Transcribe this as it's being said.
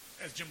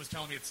as Jim was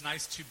telling me, it's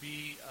nice to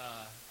be,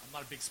 I'm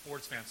not a big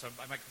sports fan, so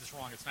I might get this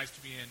wrong. It's nice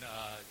to be in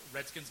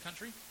Redskins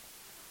country.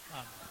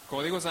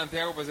 Como digo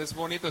Santiago, pues es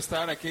bonito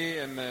estar aquí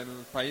en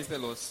el país de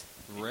los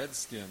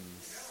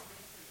Redskins.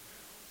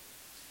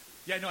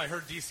 Yeah, no, I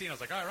heard DC, and I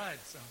was like, all right.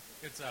 So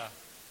it's,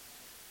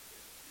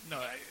 no,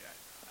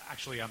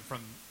 actually, I'm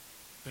from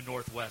the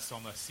Northwest, so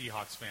I'm a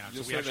Seahawks fan.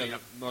 Yo So we soy actually del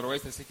have,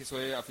 noroeste, así que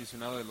soy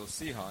aficionado de los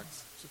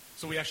Seahawks.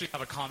 so we actually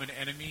have a common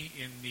enemy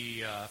in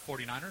the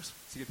 49ers.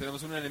 Así que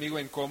tenemos un enemigo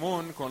en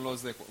común con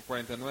los de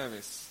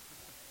 49.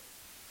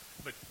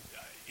 But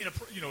in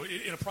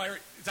a prior,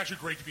 it's actually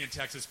great to be in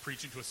Texas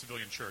preaching to a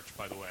civilian church,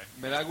 by the way.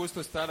 Me da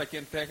gusto estar aquí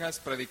en Texas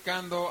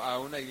predicando a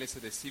una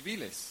iglesia de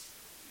civiles.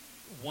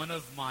 One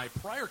of my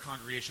prior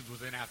congregations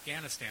was in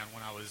Afghanistan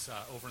when I was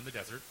over in the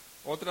desert.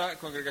 Otra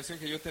congregación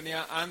que yo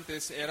tenía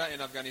antes era en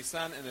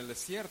Afganistán, en el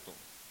desierto.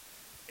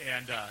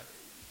 And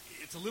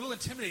it's a little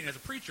intimidating as a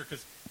preacher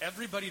because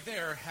everybody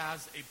there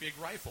has a big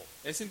rifle.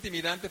 Es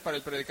intimidante para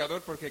el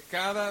predicador porque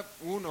cada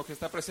uno que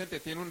está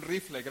presente tiene un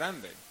rifle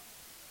grande.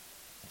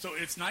 So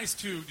it's nice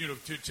to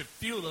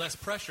feel less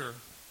pressure,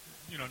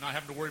 not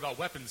having to worry about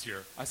weapons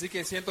here. Así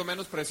que siento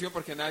menos presión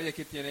porque nadie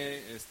aquí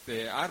tiene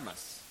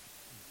armas.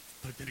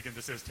 But then again,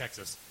 this is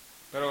Texas.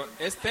 Pero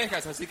es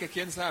Texas, así que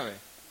quién sabe.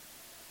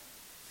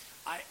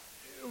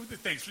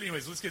 Thanks.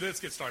 Anyways, let's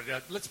get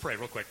started. Let's pray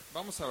real quick.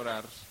 Vamos a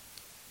orar.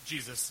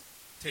 Jesus,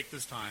 take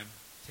this time,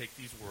 take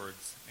these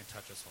words, and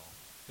touch us all.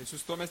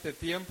 Jesús, toma este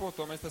tiempo,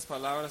 toma estas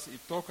palabras y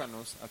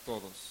tócanos a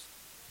todos.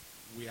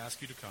 We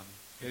ask you to come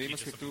and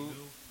Pedimos teach que us tú something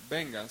new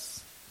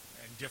vengas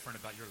and different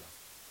about your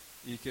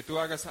love. y que tú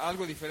hagas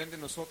algo diferente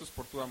en nosotros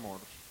por tu amor.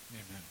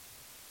 Amen.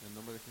 En el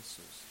nombre de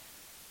Jesús.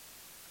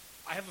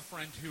 I have a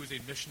friend who is a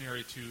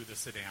missionary to the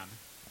Sudan,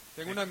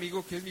 Tengo un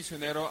amigo que es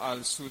misionero al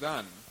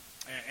Sudán.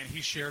 and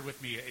he shared with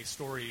me a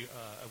story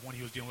of when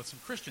he was dealing with some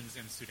Christians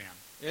in Sudan.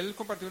 Él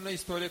compartió una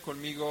historia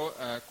conmigo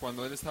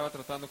cuando él estaba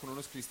tratando con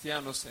unos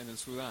cristianos en el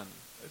Sudán.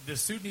 The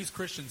Sudanese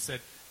Christian said,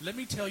 "Let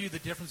me tell you the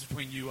difference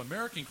between you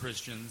American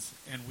Christians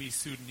and we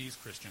Sudanese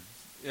Christians."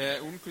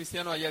 Un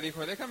cristiano allá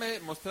dijo, déjame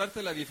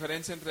mostrarte la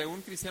diferencia entre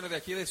un cristiano de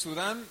aquí de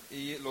Sudán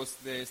y los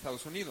de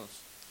Estados Unidos.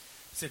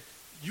 He said,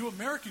 "You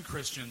American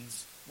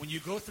Christians, when you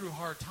go through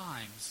hard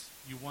times,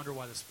 you wonder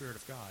why the Spirit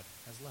of God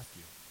has left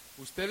you.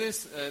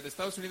 Ustedes de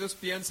Estados Unidos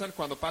piensan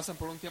cuando pasan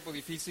por un tiempo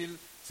difícil,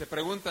 se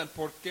preguntan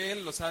por qué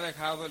los ha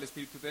dejado el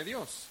Espíritu de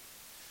Dios.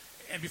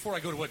 And before I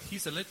go to what he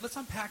said, let's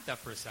unpack that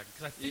for a second,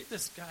 because I think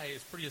this guy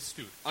is pretty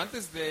astute.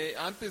 Antes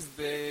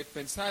de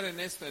pensar en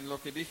esto, en lo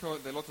que dijo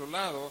del otro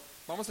lado,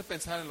 vamos a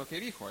pensar en lo que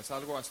dijo, es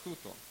algo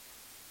astuto.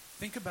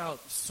 Think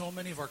about so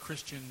many of our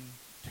Christian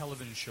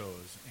television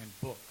shows and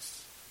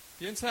books.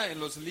 Piensa en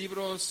los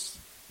libros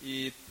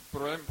y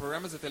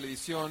programas de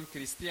televisión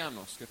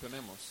cristianos que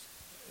tenemos.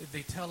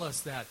 They tell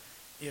us that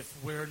if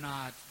we're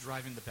not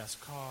driving the best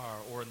car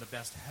or in the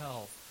best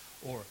health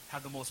or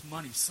have the most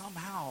money,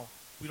 somehow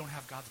we don't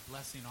have God's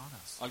blessing on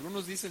us.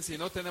 Algunos dicen, si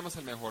no tenemos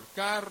el mejor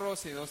carro,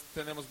 si no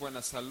tenemos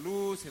buena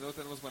salud, si no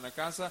tenemos buena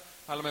casa,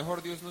 a lo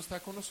mejor Dios no está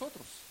con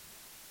nosotros.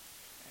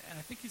 And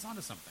I think he's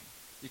onto something.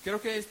 Y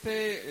creo que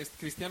este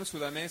cristiano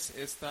sudanés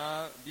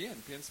está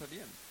bien, piensa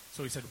bien.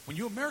 So he said, when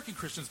you American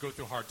Christians go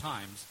through hard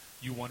times,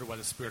 you wonder why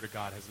the Spirit of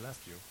God has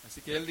left you.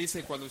 Así que él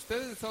dice, cuando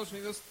ustedes de Estados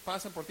Unidos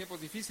pasan por tiempos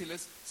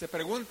difíciles, se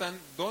preguntan,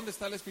 ¿dónde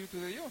está el Espíritu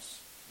de Dios?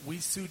 We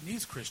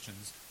Sudanese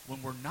Christians,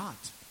 when we're not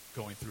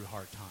going through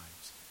hard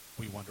times,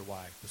 we wonder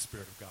why the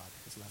Spirit of God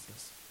has left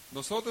us.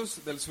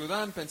 Nosotros del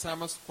Sudán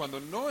pensamos, cuando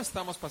no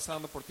estamos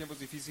pasando por tiempos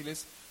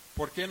difíciles,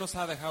 ¿por qué nos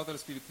ha dejado el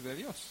Espíritu de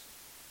Dios?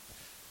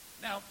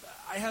 Now,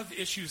 I have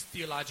issues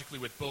theologically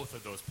with both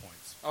of those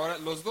points. Ahora,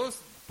 los dos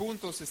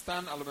puntos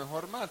están a lo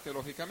mejor mal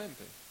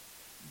teológicamente,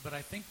 But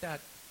I think that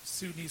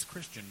Sudanese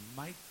Christian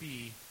might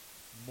be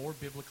more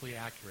biblically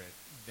accurate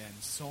than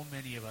so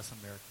many of us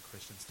American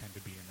Christians tend to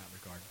be in that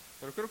regard.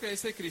 pero creo que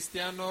ese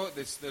cristiano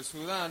del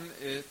Sudán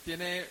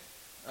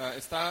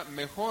está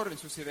mejor en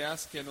sus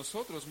ideas que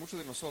nosotros, muchos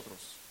de nosotros.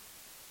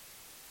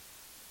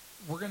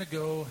 We're going to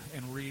go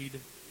and read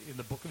in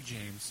the book of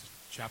James,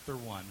 chapter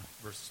 1,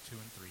 verses 2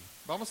 and 3.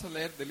 Vamos a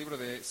leer del libro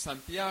de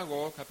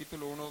Santiago,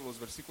 capítulo 1, los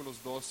versículos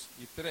 2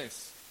 y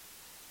 3.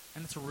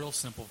 And it's a real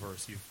simple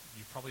verse. You've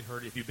probably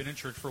heard it. If you've been in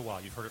church for a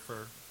while, you've heard it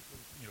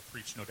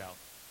preached, no doubt.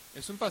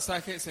 Es un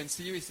pasaje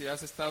sencillo y si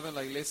has estado en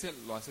la iglesia,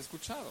 lo has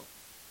escuchado.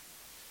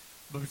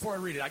 But before I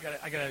read it, I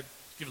gotta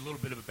give a little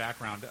bit of a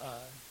background.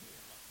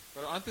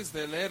 Pero antes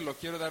de leerlo,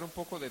 quiero dar un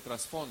poco de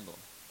trasfondo.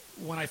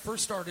 When I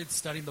first started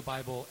studying the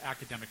Bible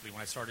academically,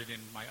 when I started in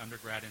my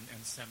undergrad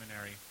and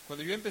seminary,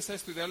 Cuando yo empecé a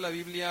estudiar la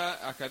Biblia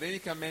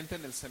académicamente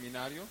en el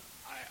seminario,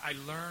 I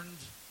learned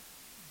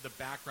the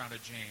background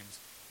of James,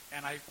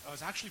 and I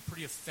was actually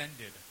pretty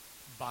offended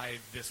by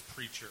this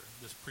preacher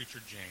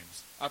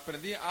James.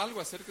 aprendí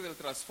algo acerca del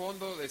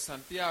trasfondo de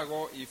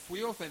Santiago y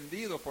fui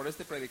ofendido por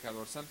este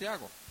predicador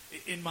Santiago.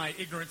 In my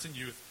ignorance and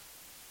youth,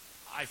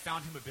 I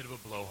found him a bit of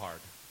a blowhard.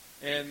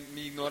 En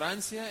mi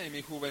ignorancia, en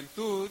mi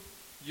juventud,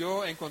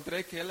 yo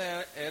encontré que él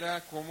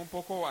era como un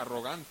poco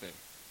arrogante.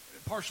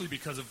 partially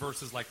because of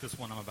verses like this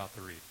one I'm about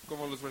to read.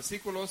 Como los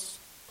versículos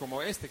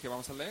como este que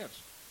vamos a leer.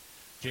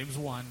 James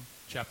 1,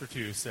 chapter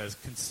 2 says,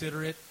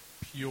 "Consider it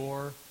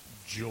pure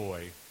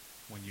joy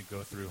when you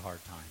go through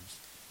hard times."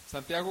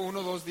 Santiago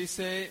 1:2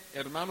 dice,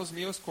 hermanos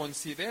míos,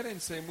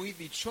 considérense muy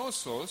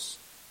dichosos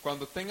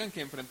cuando tengan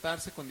que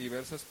enfrentarse con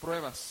diversas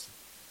pruebas.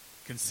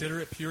 Consider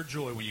it pure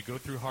joy when you go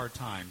through hard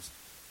times,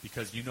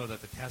 because you know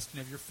that the testing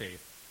of your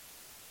faith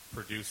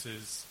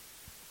produces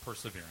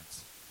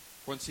perseverance.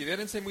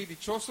 Considérense muy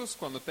dichosos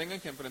cuando tengan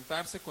que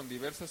enfrentarse con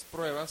diversas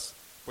pruebas,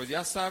 pues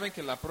ya saben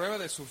que la prueba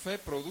de su fe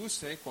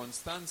produce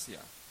constancia.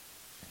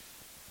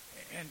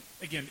 And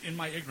again, in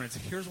my ignorance,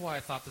 here's why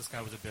I thought this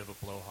guy was a bit of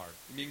a blowhard.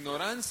 Mi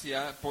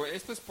ignorancia, pues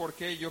esto es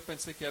porque yo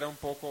pensé que era un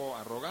poco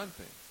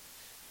arrogante.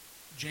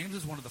 James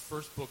is one of the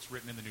first books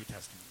written in the New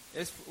Testament.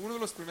 Es uno de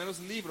los primeros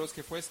libros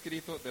que fue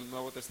escrito del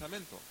Nuevo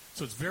Testamento.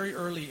 So it's very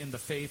early in the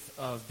faith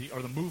of the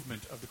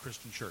movement of the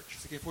Christian church.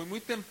 Así que fue muy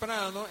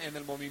temprano en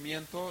el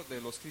movimiento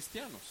de los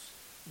cristianos.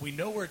 We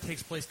know where it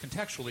takes place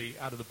contextually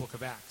out of the book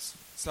of Acts.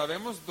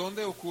 Sabemos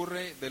dónde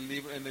ocurre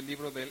en el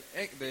libro de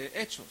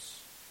Hechos.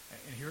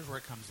 And here's where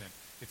it comes in.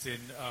 It's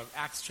in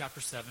Acts chapter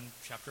 7,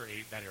 chapter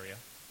 8, that area.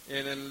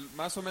 En el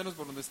más o menos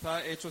por donde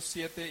está Hechos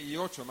 7 y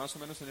 8, más o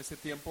menos en ese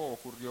tiempo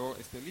ocurrió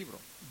este libro.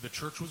 The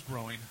church was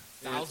growing.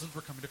 Thousands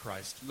were coming to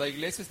Christ. La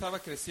iglesia estaba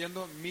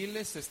creciendo,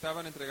 miles se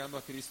estaban entregando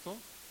a Cristo.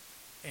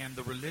 And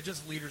the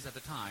religious leaders at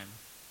the time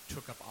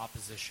took up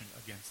opposition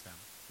against them.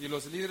 Y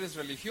los líderes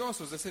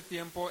religiosos de ese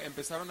tiempo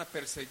empezaron a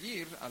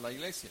perseguir a la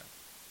iglesia.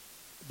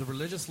 The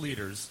religious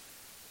leaders,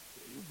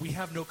 we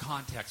have no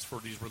context for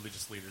these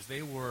religious leaders.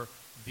 They were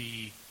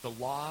the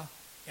law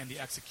and the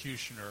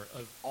executioner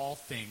of all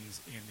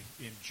things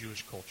in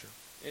Jewish culture.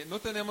 No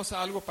tenemos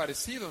algo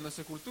parecido en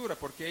nuestra cultura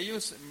porque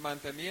ellos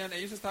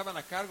estaban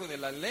a cargo de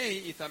la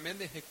ley y también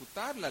de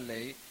ejecutar la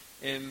ley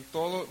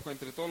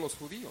entre todos los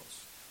judíos.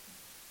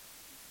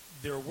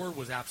 Their word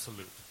was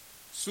absolute.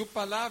 Su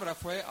palabra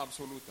fue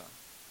absoluta.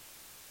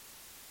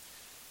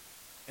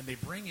 And they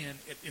bring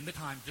in the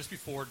time, just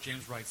before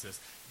James writes this,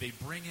 they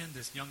bring in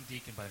this young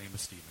deacon by the name of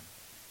Stephen.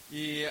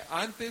 Y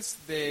antes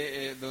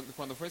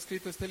cuando fue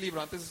escrito este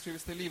libro, antes de escribir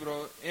este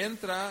libro,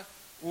 entra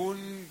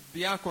un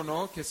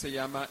diácono que se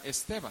llama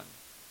Esteban.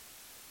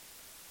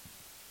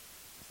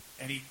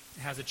 And he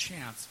has a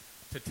chance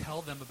to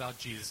tell them about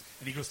Jesus.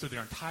 And he goes through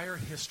their entire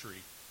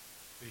history,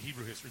 the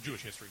Hebrew history,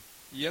 Jewish history.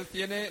 Y él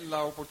tiene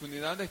la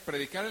oportunidad de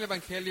predicar el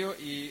evangelio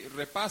y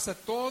repasa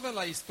toda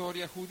la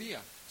historia judía.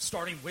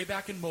 Starting way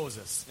back in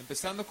Moses,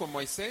 empezando con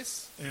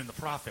Moisés, and in the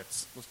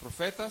prophets, los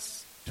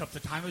profetas, to the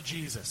time of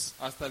Jesus,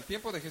 hasta el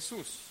tiempo de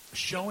Jesús,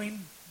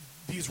 showing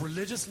these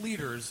religious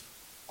leaders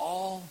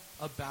all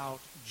about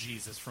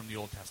Jesus from the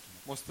Old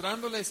Testament.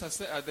 Mostrándoles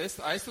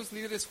a estos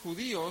líderes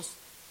judíos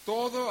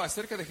todo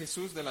acerca de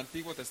Jesús del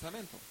Antiguo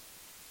Testamento.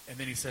 And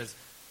then he says,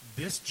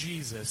 this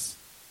Jesus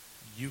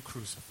you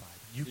crucified,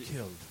 you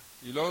killed.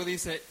 Y luego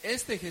dice,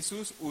 este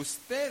Jesús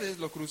ustedes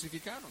lo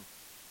crucificaron.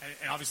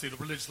 And obviously the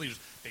religious leaders,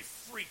 they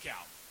freak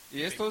out.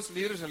 Y estos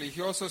líderes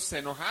religiosos se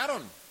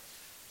enojaron.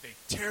 They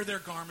tear their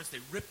garments, they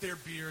rip their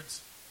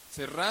beards.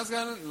 Se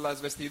rasgan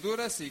las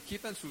vestiduras y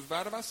quitan sus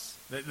barbas.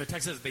 The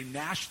text says they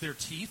gnash their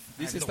teeth.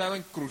 Dice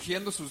estaban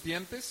crujiendo sus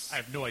dientes. I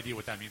have no idea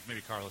what that means.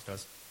 Maybe Carlos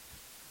does.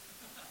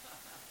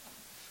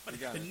 But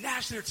they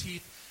gnash their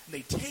teeth, and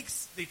they take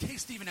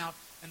Stephen out,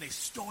 and they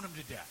stone him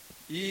to death.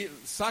 Y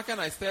sacan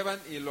a Esteban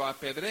y lo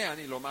apedrean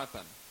y lo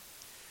matan.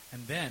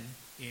 And then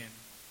we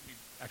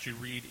actually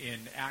read in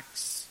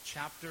Acts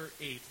chapter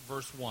 8,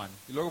 verse 1.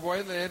 Y luego voy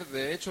a leer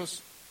de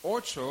Hechos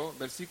 8,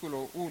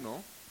 versículo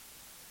 1.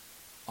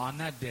 On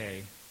that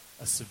day,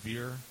 a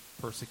severe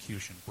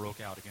persecution broke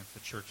out against the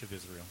church of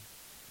Israel.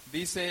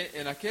 Dice,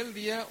 en aquel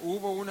día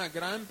hubo una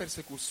gran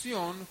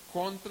persecución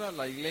contra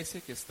la iglesia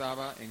que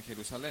estaba en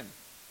Jerusalén.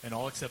 And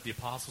all except the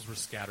apostles were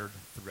scattered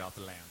throughout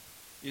the land.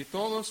 Y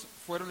todos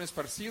fueron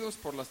esparcidos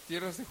por las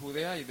tierras de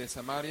Judea y de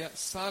Samaria,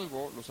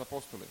 salvo los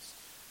apóstoles.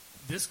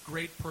 This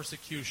great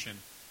persecution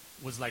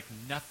was like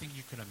nothing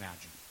you can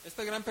imagine.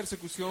 Esta gran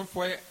persecución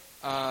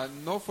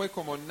no fue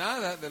como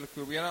nada de lo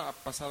que hubiera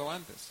pasado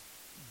antes.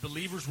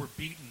 Believers were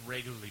beaten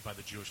regularly by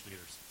the Jewish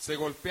leaders. Se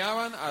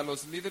golpeaban a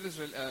los líderes,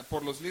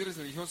 por los líderes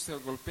religiosos, se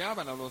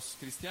golpeaban a los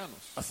cristianos.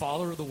 A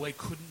follower of the way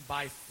couldn't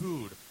buy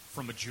food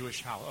from a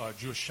Jewish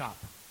shop.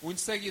 Un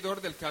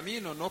seguidor del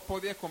camino no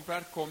podía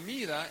comprar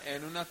comida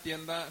en una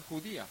tienda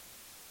judía.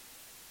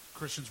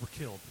 Christians were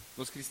killed.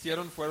 Los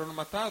cristianos fueron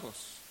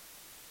matados.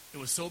 It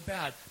was so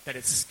bad that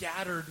it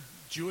scattered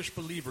Jewish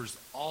believers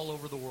all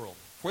over the world.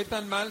 Fue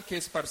tan mal que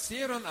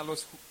esparcieron a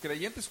los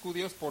creyentes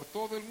judíos por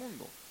todo el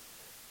mundo.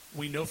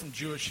 We know from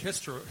Jewish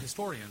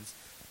historians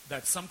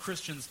that some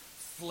Christians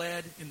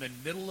fled in the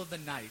middle of the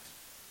night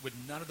with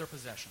none of their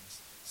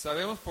possessions.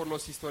 Sabemos por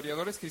los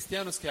historiadores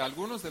cristianos que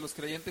algunos de los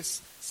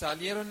creyentes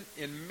salieron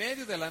en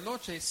medio de la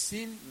noche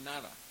sin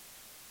nada.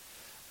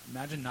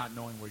 Imagine not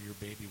knowing where your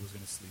baby was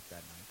going to sleep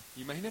that night.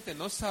 Imagínate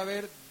no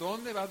saber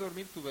dónde va a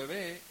dormir tu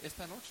bebé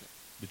esta noche.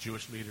 the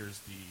Jewish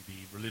leaders,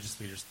 the religious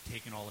leaders,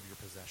 taking all of your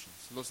possessions.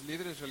 Los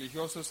líderes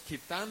religiosos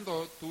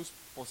quitando tus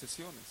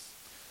posesiones.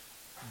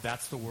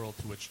 That's the world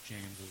to which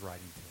James is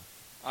writing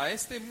to. A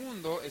este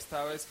mundo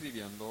estaba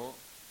escribiendo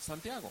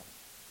Santiago.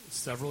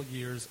 Several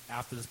years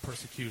after this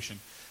persecution,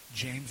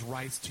 James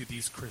writes to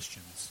these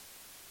Christians.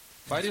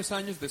 Varios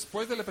años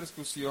después de la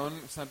persecución,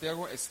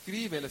 Santiago les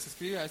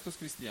escribe a estos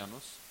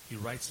cristianos. He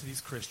writes to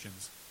these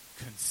Christians,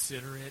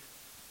 consider it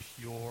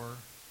pure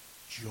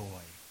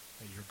joy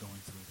that you're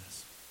going through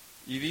this.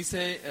 Y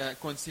dice,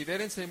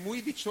 considérense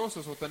muy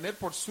dichosos o tener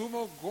por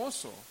sumo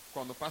gozo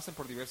cuando pasen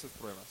por diversas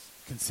pruebas.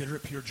 Consider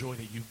it pure joy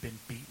that you've been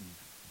beaten,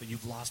 that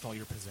you've lost all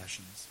your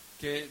possessions.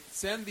 Que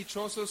sean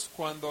dichosos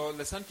cuando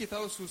les han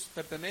quitado sus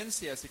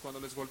pertenencias y cuando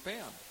les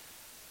golpean.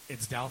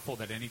 It's doubtful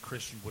that any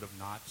Christian would have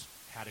not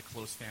had a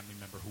close family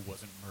member who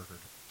wasn't murdered.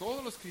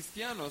 Todos los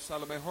cristianos a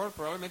lo mejor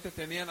probablemente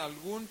tenían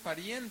algún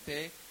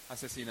pariente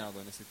asesinado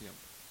en ese tiempo.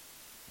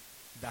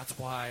 That's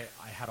why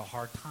I had a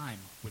hard time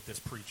with this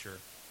preacher,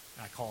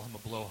 and I call him a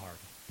blowhard.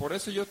 Por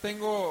eso yo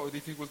tengo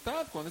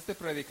dificultad con este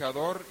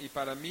predicador y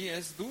para mí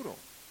es duro.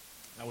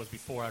 That was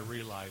before I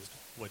realized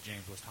what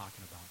James was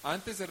talking about.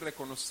 Antes de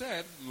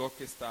reconocer lo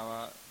que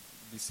estaba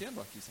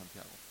diciendo aquí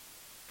Santiago.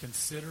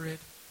 Consider it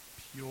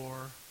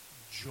pure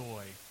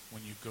joy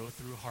when you go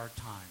through hard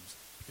times,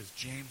 because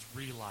James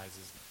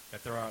realizes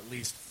that there are at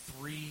least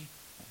 3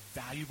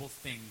 valuable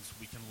things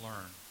we can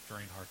learn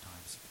during hard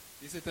times.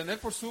 Dice, tener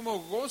por sumo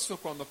gozo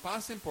cuando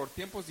pasen por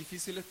tiempos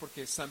difíciles,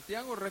 porque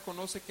Santiago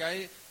reconoce que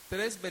hay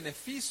 3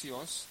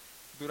 beneficios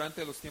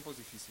durante los tiempos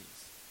difíciles.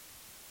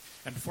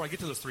 And before I get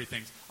to those 3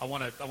 things, I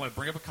want to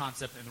bring up a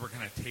concept, and we're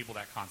going to table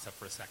that concept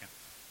for a second.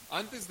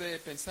 Antes de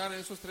pensar en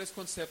esos 3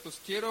 conceptos,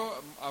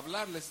 quiero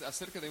hablarles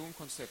acerca de un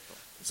concepto.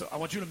 So I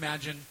want you to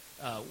imagine,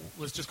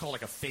 let's just call it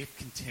like a faith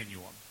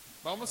continuum.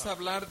 Vamos a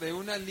hablar de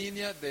una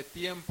línea de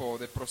tiempo,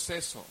 de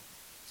proceso,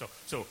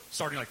 So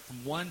starting like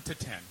from 1 to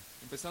 10.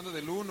 empezando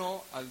del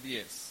 1 al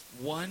 10.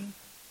 1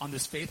 on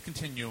this faith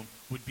continuum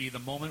would be the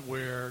moment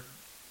where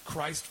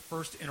Christ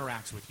first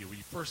interacts with you, where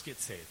you first get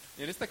saved.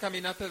 En esta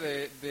caminata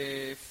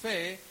de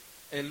fe,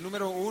 el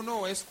número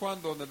 1 es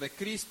cuando donde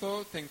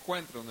Cristo te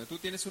encuentra, donde tú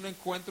tienes un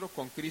encuentro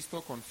con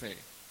Cristo con fe.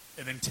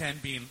 And then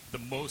 10 being the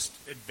most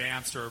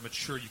advanced or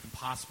mature you can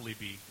possibly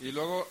be. Y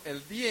luego el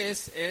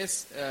 10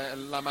 es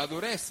la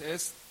madurez,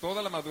 es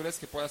toda la madurez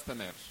que puedas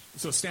tener.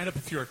 So stand up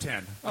if you're a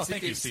 10. Oh, Así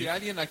thank que you, si Steve.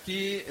 alguien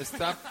aquí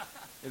está,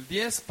 el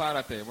 10,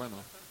 párate, bueno.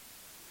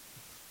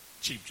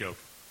 Cheap joke.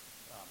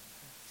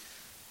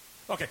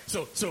 Okay,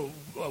 so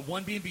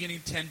 1 being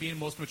beginning, 10 being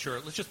most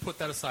mature. Let's just put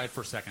that aside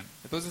for a second.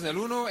 Entonces el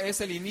 1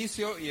 es el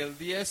inicio y el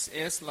 10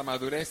 es la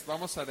madurez.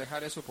 Vamos a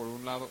dejar eso por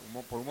un lado,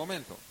 por un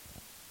momento.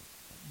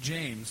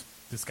 James,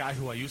 this guy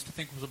who I used to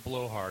think was a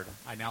blowhard,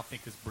 I now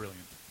think is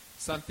brilliant.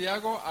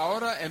 Santiago,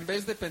 ahora en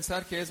vez de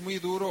pensar que es muy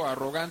duro o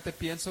arrogante,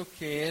 pienso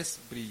que es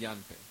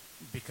brillante.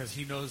 Because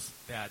he knows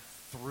that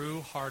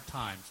through hard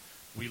times,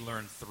 we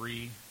learn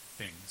 3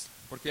 things.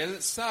 Porque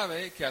él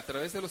sabe que a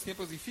través de los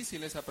tiempos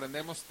difíciles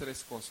aprendemos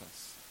 3 cosas.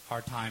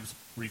 Hard times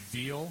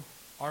reveal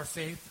our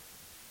faith,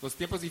 Los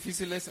tiempos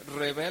difíciles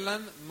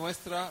revelan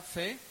nuestra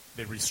fe,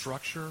 they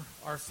restructure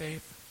our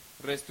faith,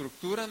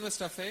 reestructuran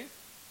nuestra fe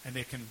and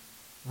they can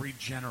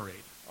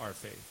regenerate our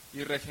faith.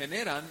 y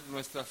regeneran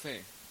nuestra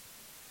fe.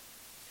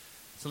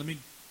 So let me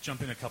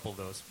jump in a couple of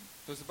those.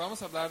 Entonces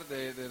vamos a hablar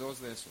de 2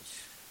 de esos.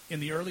 In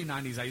the early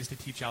 90s, I used to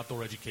teach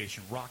outdoor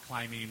education, rock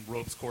climbing,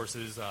 ropes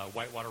courses,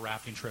 whitewater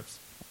rafting trips.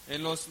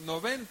 En los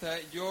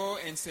 90 yo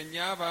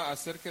enseñaba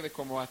acerca de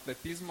como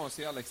atletismo, o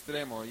sea, al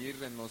extremo,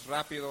 ir en los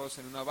rápidos,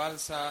 en una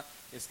balsa,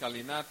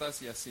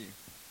 escalinatas y así.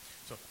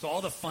 So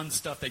all the fun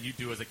stuff that you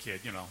do as a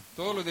kid, you know.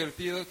 Todo lo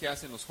divertido que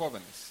hacen los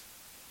jóvenes.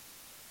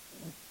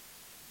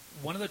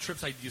 One of the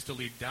trips I used to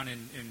lead down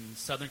in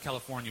Southern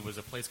California was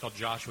a place called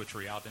Joshua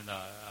Tree out in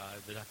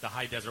the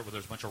high desert where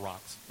there's a bunch of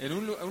rocks. En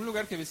un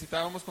lugar que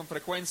visitábamos con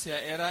frecuencia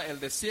era el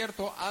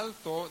desierto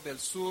alto del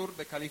sur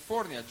de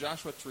California,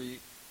 Joshua Tree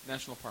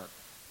National Park.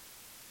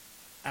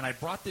 And I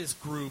brought this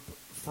group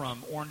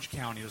from Orange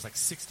County. There's like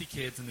 60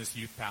 kids and this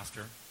youth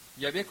pastor.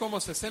 Y había como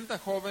 60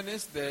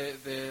 jóvenes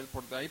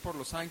por ahí por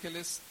Los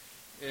Ángeles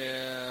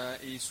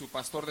y su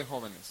pastor de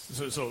jóvenes.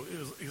 So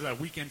it was a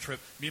weekend trip.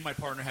 Me and my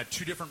partner had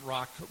 2 different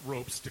rock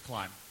ropes to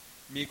climb.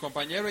 Mi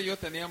compañero y yo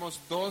teníamos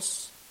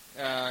 2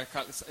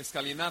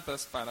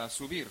 escalinatas para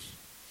subir.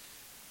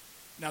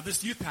 Now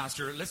this youth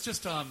pastor, let's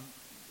just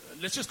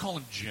call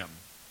him Jim.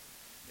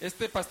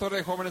 Este pastor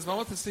de jóvenes,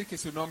 vamos a decir que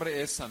su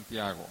nombre es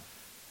Santiago.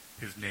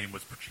 His name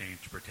was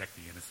changed to protect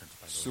the innocent,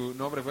 by the way. Su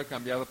nombre fue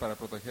cambiado para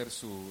proteger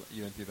su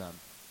identidad.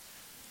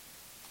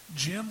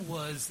 Jim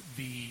was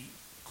the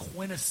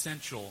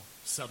quintessential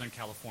Southern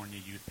California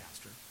youth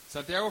pastor.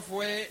 Santiago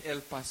fue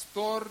el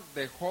pastor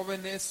de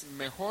jóvenes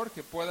mejor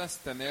que puedas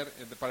tener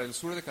para el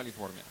sur de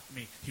California. I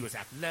mean, he was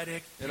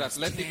athletic, he Era was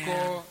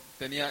atlético,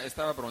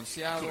 estaba tan,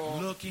 bronceado,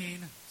 good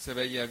looking, se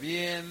veía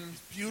bien,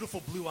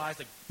 beautiful blue eyes,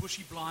 like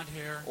bushy blonde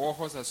hair.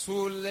 ojos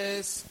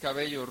azules,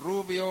 cabello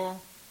rubio.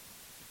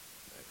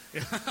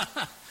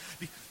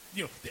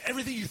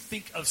 Everything you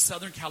think of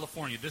Southern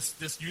California,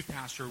 this youth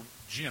pastor,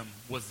 Jim,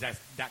 was that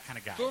kind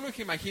of guy. Todo lo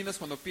que imaginas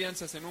cuando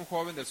piensas en un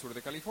joven del sur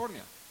de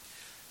California.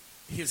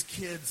 His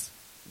kids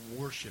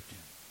worshipped him.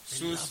 They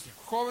Sus loved him.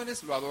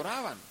 jóvenes lo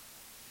adoraban.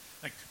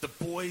 Like, the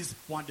boys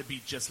wanted to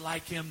be just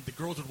like him. The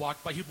girls would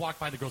walk by. He'd walk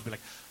by, the girls would be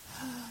like,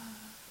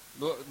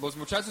 Los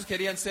muchachos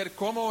querían ser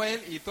como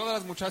él y todas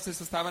las muchachas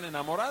estaban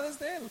enamoradas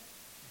de él.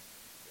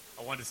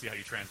 I wanted to see how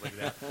you translated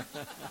that.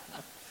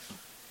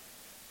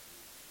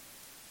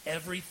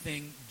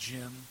 Everything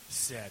Jim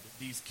said,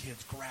 these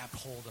kids grabbed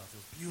hold of. It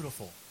was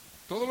beautiful.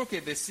 Todo lo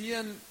que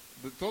decía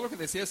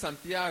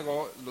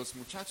Santiago, los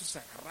muchachos se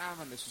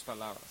agarraban de sus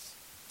palabras.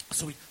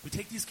 So we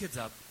take these kids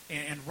up,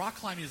 and rock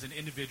climbing is an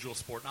individual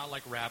sport, not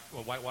like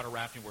whitewater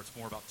rafting where it's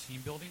more about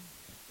team building.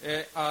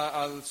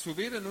 Al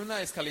subir en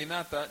una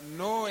escalinata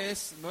no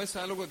es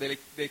algo de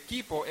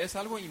equipo, es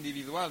algo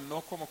individual,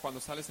 no como cuando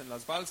sales en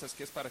las balsas,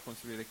 que es para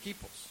construir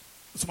equipos.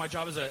 So my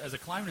job as a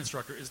climbing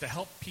instructor is to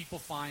help people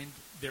find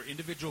their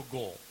individual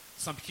goal.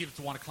 Some kids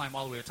want to climb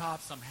all the way to the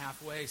top, some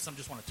halfway, some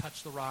just want to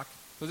touch the rock.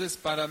 Entonces,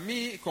 para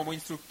mí, como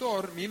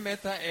instructor, mi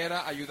meta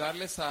era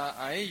ayudarles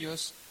a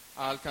ellos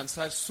a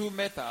alcanzar su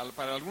meta.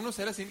 Para algunos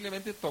era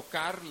simplemente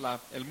tocar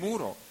el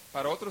muro,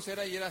 para otros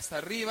era ir hasta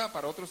arriba,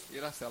 para otros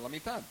ir hasta la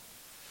mitad.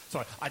 So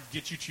I'd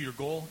get you to your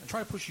goal and try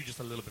to push you just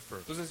a little bit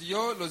further. Entonces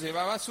yo los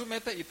llevaba a su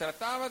meta y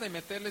trataba de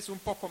meterles un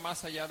poco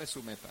más allá de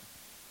su meta.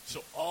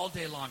 So all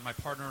day long, my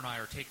partner and I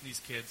are taking these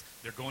kids,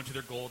 they're going to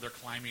their goal, they're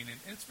climbing, and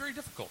it's very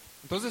difficult.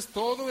 Entonces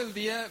todo el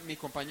día mi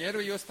compañero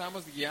y yo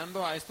estamos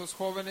guiando a estos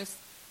jóvenes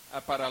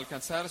para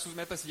alcanzar sus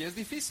metas y es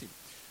difícil.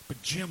 But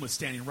Jim was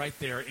standing right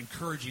there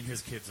encouraging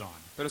his kids on.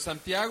 Pero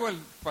Santiago, el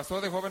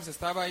pastor de jóvenes,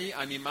 estaba ahí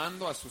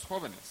animando a sus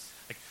jóvenes.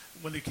 Like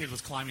when the kid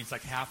was climbing, it's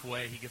like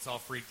halfway, he gets all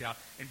freaked out,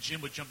 and Jim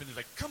would jump in and he's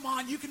like, "Come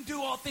on, you can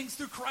do all things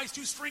through Christ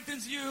who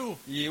strengthens you."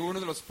 Y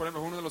por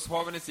ejemplo, uno de los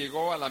jóvenes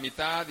llegó a la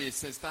mitad y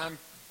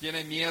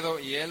tiene miedo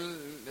y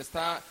él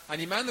está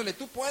animándole,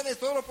 tú puedes,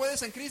 todo lo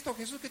puedes en Cristo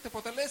Jesús que te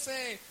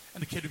fortalece.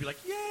 And the kid would be like,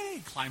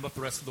 "Yay!" Climb up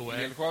the rest of the Y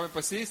way. el joven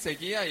pues sí,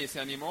 seguía y se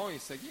animó y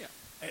seguía.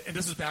 And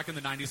this is back in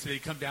the 90s, so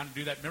they'd come down and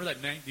do that. Remember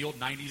the old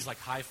 90s like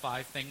high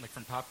five thing, like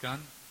from Top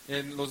Gun?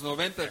 En los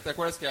 90, ¿te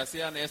acuerdas que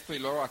hacían esto y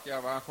luego aquí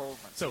abajo?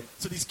 So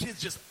these kids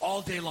just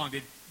all day long,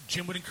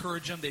 Jim would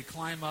encourage them, they'd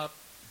climb up.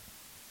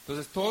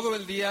 Entonces todo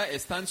el día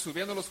están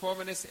subiendo los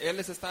jóvenes, él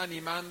les está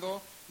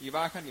animando y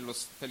bajan y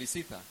los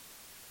felicita.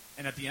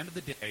 And at the end of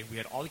the day, we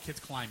had all the kids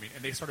climbing,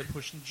 and they started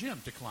pushing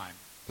Jim to climb.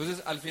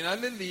 Entonces al final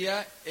del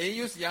día,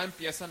 ellos ya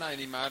empiezan a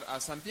animar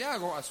a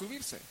Santiago a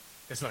subirse.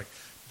 It's like,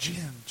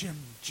 Jim, Jim,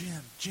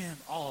 Jim, Jim,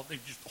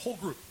 just the whole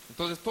group.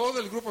 Entonces todo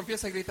el grupo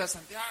empieza a gritar,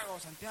 Santiago,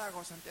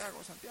 Santiago,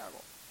 Santiago,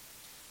 Santiago.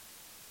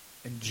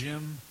 And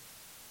Jim,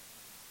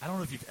 I don't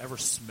know if you've ever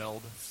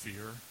smelled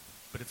fear,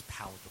 but it's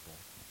palatable.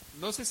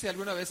 No sé si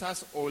alguna vez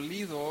has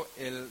olido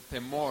el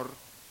temor,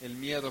 el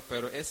miedo,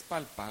 pero es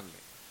palpable.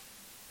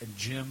 And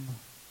Jim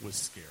was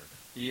scared.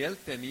 Y él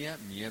tenía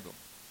miedo.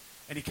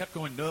 And he kept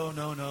going, no,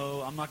 no,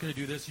 no, I'm not going to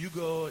do this, you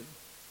go.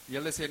 Y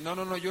él decía, no,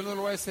 no, no, yo no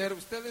lo voy a hacer,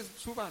 ustedes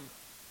suban.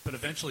 But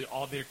eventually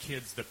all their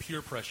kids, the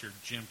peer pressure,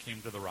 Jim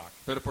came to the rock.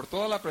 Pero por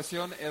toda la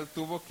presión, él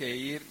tuvo que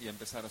ir y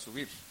empezar a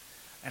subir.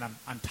 And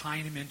I'm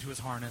tying him into his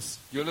harness.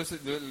 Yo le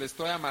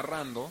estoy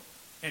amarrando.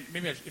 And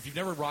maybe if you've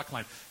never rock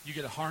climbed, you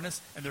get a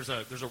harness, and there's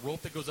a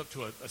rope that goes up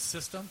to a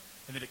system,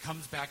 and then it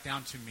comes back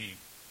down to me.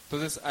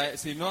 Entonces,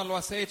 si no lo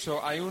has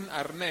hecho, hay un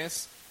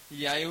arnés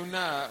y hay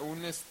una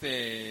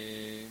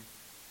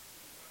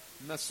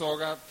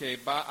soga que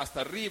va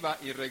hasta arriba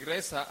y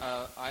regresa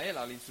a él,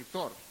 al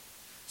instructor.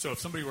 So if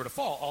somebody were to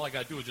fall, all I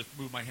got to do is just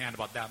move my hand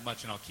about that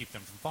much, and I'll keep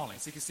them from falling.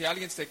 Así que si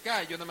alguien se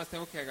cae, yo nada más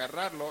tengo que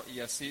agarrarlo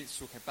y así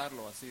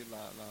sujetarlo, así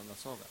la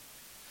soga.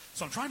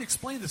 So I'm trying to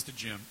explain this to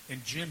Jim,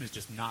 and Jim is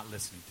just not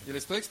listening to Y me. le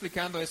estoy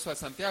explicando eso a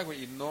Santiago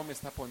y no me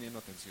está poniendo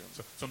atención.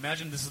 So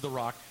imagine this is the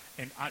rock,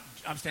 and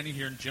I'm standing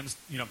here, and Jim's,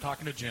 I'm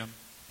talking to Jim,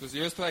 Entonces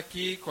yo estoy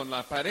aquí con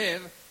la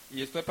pared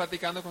y estoy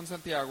platicando con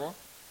Santiago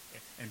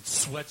and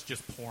sweat's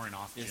just pouring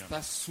off y Jim.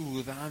 está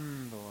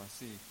sudando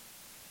así.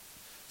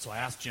 So I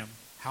asked Jim,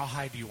 how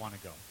high do you want to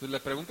go? Entonces le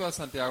pregunto a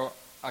Santiago,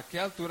 ¿a qué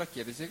altura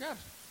quieres llegar?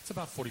 It's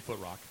about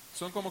 40-foot rock.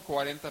 Son como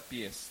 40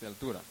 pies de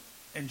altura.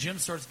 And Jim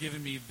starts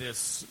giving me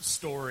this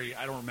story.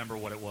 I don't remember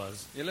what it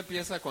was. Y él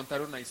empieza a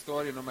contar una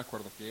historia, no me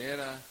acuerdo qué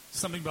era.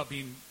 Something about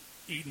being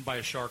eaten by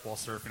a shark while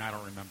surfing. I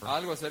don't remember.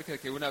 Algo acerca de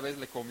que una vez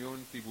le comió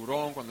un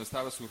tiburón cuando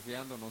estaba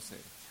surfeando, no sé.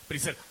 But he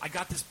said, I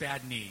got this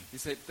bad knee,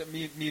 Dice,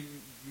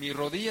 mi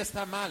rodilla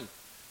está mal,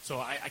 so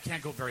I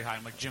can't go very high.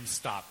 I'm like, Jim,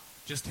 stop.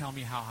 Just tell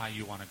me how high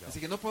you want to go. así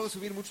que no puedo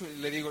subir mucho.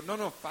 Y le digo,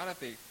 no,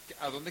 párate,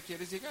 ¿a dónde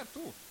quieres llegar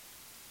tú?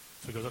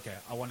 So he goes, okay,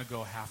 I want to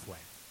go halfway.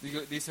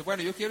 Dice,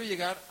 bueno, yo quiero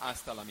llegar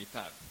hasta la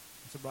mitad,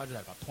 I said, Roger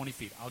that, about 20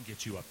 feet. I'll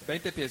get you up there.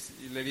 20 pies.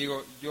 Y le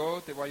digo,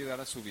 yo te voy a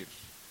ayudar a subir.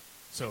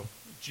 So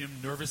Jim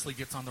nervously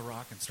gets on the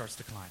rock and starts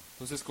to climb.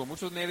 Entonces, con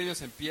muchos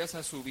nervios empieza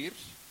a subir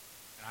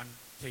And I'm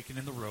taking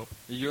in the rope.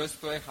 y yo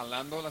estoy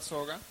jalando la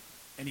soga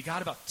And he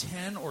got about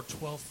 10 or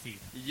 12 feet,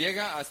 y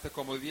llega hasta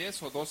como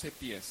 10 o 12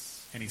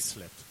 pies and he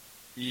slipped.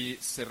 y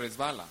se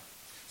resbala.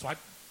 So I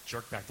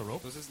jerk back the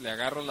rope. Entonces le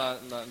agarro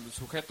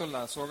sujeto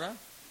la soga,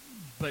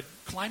 But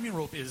climbing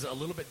rope is a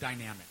little bit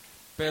dynamic.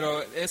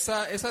 pero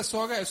esa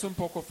soga es un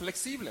poco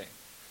flexible.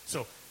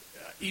 So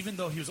even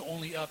though he was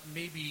only up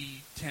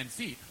maybe 10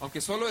 feet,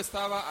 Aunque solo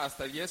estaba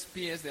hasta 10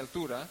 pies de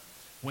altura,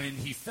 when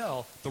he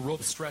fell, the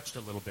rope stretched a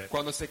little bit.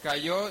 cuando se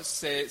cayó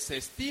se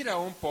estira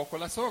un poco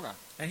la soga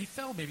And he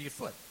fell maybe a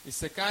foot. y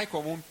se cae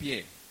como un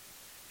pie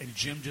And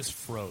Jim just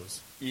froze.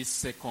 y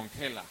se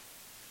congela.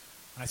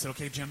 And I said,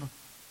 okay, Jim.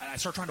 And I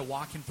start trying to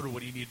walk him through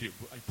what you need to do.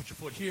 Put your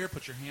foot here,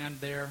 put your hand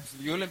there.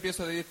 Yo le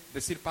empiezo a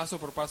decir paso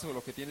por paso lo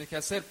que tienes que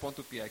hacer. Pon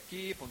tu pie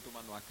aquí, pon tu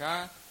mano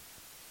acá.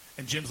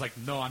 And Jim's like,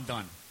 no, I'm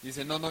done. Y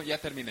dice, no, ya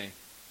terminé.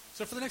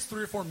 So for the next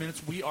 3 or 4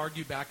 minutes, we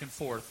argue back and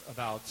forth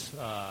about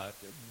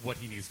what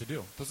he needs to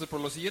do. Entonces, por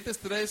los siguientes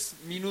 3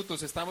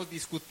 minutos estamos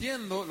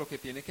discutiendo lo que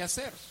tiene que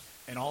hacer.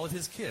 And all of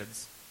his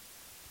kids,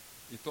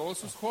 Y todos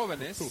sus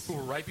jóvenes who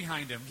were right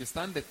behind him, que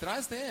están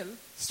detrás de él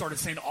started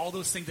saying all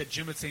those things that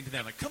Jim had saying to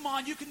them. Like, come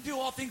on, you can do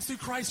all things through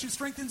Christ who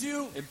strengthens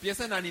you.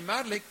 empiezan a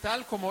animarle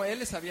tal como él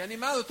les había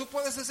animado. Tú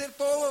puedes hacer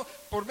todo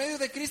por medio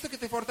de Cristo que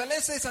te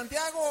fortalece,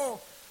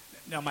 Santiago.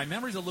 Now, my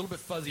memory's a little bit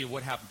fuzzy of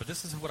what happened, but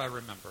this is what I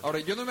remember.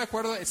 Ahora, yo no me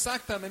acuerdo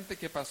exactamente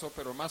qué pasó,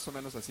 pero más o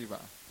menos así va.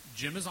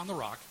 Jim is on the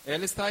rock.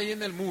 Él está ahí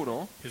en el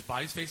muro, His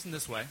body's facing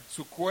this way,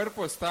 su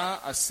cuerpo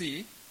está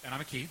así, and I'm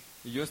a key.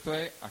 y yo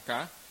estoy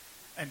acá.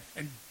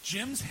 And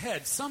Jim's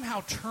head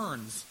somehow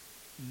turns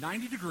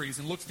 90 degrees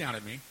and looks down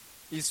at me.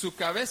 Y su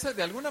cabeza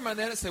de alguna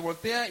manera se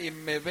voltea y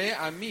me ve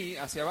a mí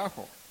hacia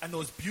abajo. And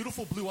those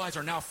beautiful blue eyes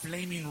are now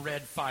flaming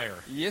red fire.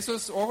 Y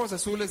esos ojos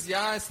azules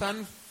ya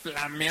están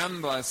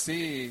flameando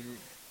así.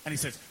 And he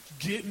says,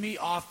 get me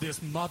off this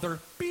mother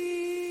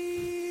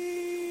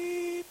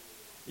beep.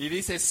 Y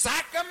dice,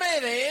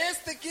 sácame de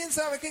este, quién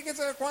sabe qué, quién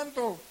sabe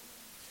cuánto.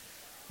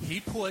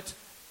 He put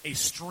a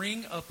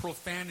string of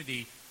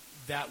profanity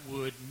that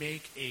would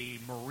make a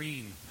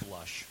Marine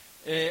blush.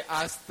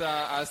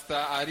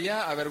 Hasta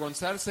haría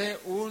avergonzarse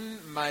un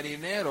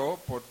marinero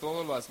por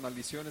todas las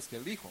maldiciones que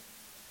él dijo.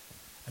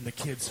 And the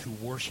kids who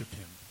worshiped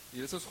him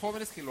Y esos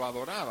jóvenes que lo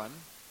adoraban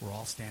were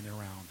all standing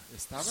around,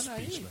 estaban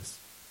ahí, speechless.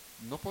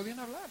 no podían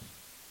hablar.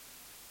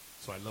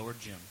 So I lowered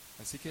Jim,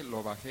 Así que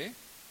lo bajé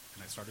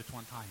and I started to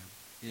untie him.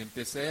 y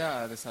empecé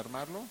a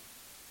desarmarlo.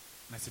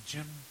 And I said,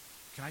 Jim,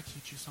 can I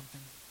teach you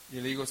something? Y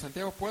le digo,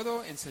 Santiago,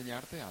 ¿puedo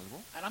enseñarte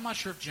algo? And I'm not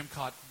sure if Jim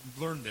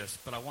learned this,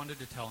 but I wanted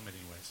to tell him it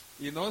anyways.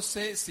 Y no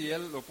sé si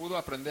él lo pudo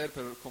aprender,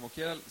 pero como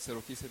quiera se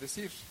lo quise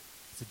decir.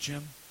 I said,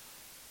 Jim,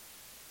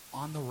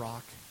 on the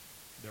rock,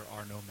 there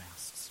are no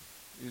masks.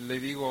 Y le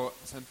digo,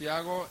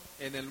 Santiago,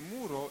 en el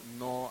muro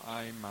no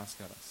hay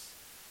máscaras.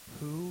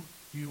 Who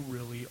you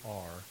really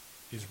are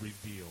is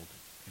revealed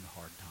in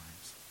hard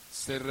times.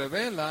 Se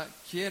revela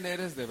quién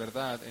eres de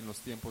verdad en los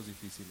tiempos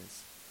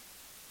difíciles.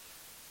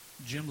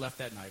 Jim left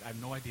that night. I have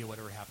no idea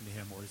whatever happened to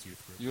him or his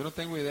youth group. Yo no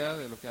tengo idea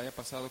de lo que haya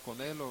pasado con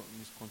él o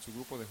con su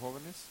grupo de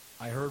jóvenes.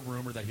 I heard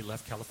rumor that he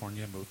left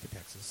California and moved to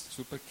Texas.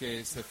 Supe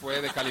que se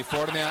fue de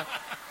California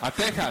a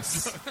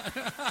Texas.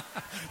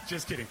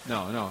 Just kidding.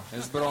 No,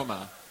 es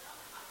broma.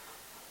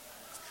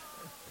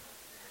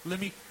 Let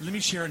me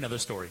share another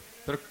story.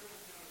 Pero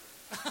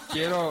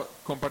quiero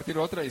compartir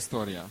otra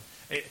historia.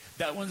 Hey,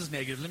 that one is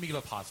negative. Let me give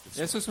a positive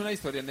story. Eso es una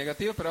historia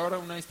negativa, pero ahora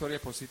una historia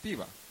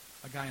positiva.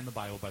 A guy in the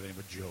Bible by the name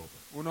of Job.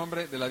 Un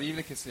hombre de la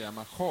Biblia que se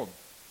llama Job.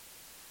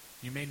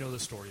 You may know the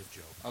story of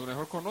Job. A lo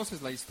mejor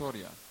conoces la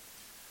historia.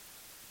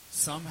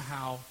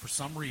 Somehow, for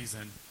some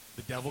reason,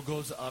 the devil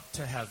goes up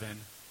to heaven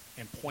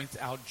and points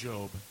out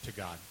Job to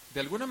God. De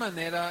alguna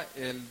manera,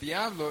 el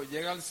diablo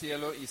llega al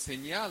cielo y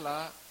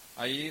señala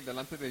ahí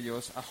delante de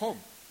Dios a Job.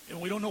 And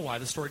we don't know why.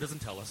 The story doesn't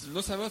tell us.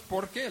 No sabemos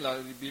por qué, la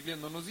Biblia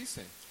no nos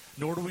dice.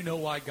 Nor do we know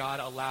why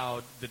God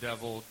allowed the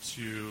devil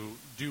to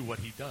do what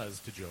he does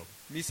to Job.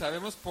 Ni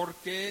sabemos por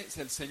qué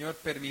el Señor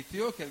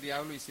permitió que el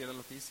diablo hiciera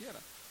lo que hiciera.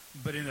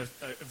 But in a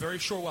very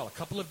short while, a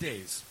couple of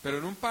days, Pero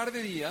en un par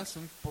de días,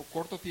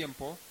 corto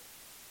tiempo,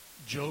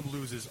 Job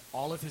loses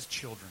all of his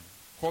children,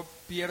 Job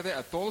pierde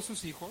a todos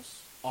sus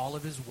hijos, all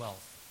of his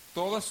wealth.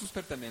 todas sus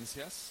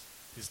pertenencias,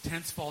 His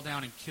tents fall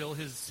down and kill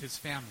his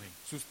family.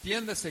 sus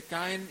tiendas se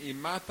caen y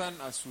matan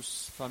a su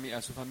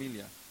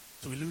familia.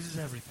 So he loses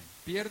everything,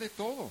 Pierde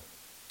todo,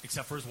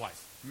 except for his wife.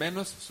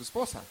 menos su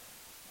esposa.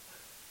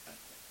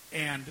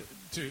 And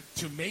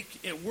to make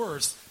it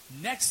worse,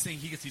 next thing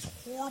he gets these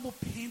horrible,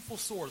 painful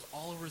sores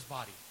all over his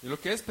body. Y lo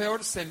que es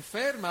peor, se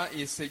enferma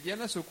y se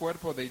llena su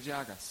cuerpo de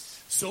llagas.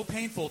 So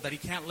painful that he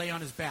can't lay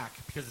on his back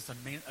because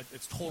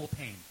it's total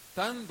pain.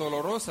 Tan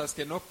dolorosas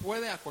que no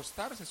puede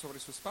acostarse sobre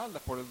su espalda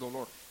por el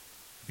dolor.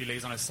 If he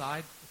lays on his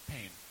side,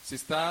 pain. Si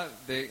está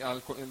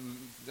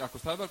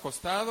acostado al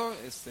costado,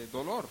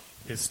 dolor.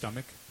 His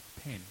stomach,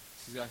 pain.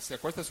 Si se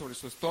acuesta sobre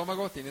su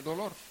estómago, tiene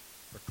dolor.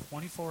 For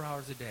 24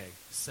 hours a day,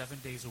 7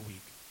 days a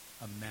week,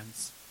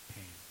 immense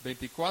pain.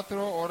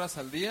 24 horas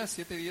al día,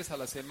 7 días a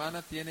la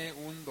semana, tiene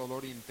un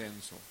dolor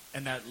intenso.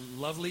 And that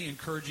lovely,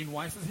 encouraging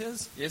wife of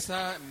his, Y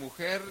esa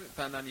mujer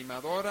tan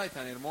animadora y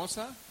tan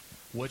hermosa,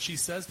 what she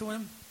says to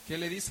him, ¿qué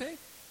le dice?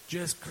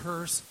 just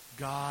curse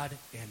God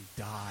and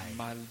die.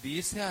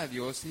 Maldice a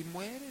Dios y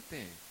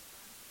muérete.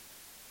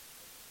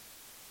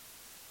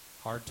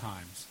 Hard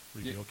times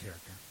reveal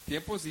character.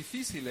 Tiempos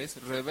difíciles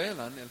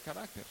revelan el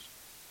carácter.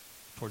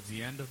 Towards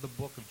the end of the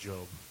book of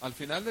Job, Al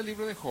final del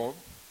libro de Job,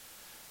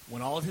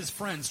 when all of his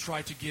friends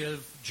try to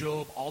give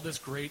Job all this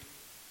great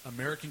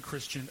American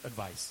Christian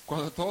advice,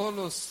 cuando todos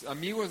los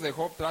amigos de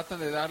Job tratan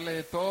de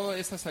darle toda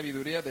esa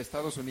sabiduría de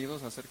Estados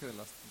Unidos acerca de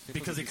las tiempos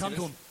because they come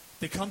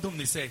to him and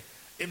they say,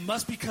 it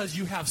must be because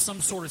you have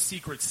some sort of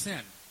secret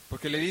sin.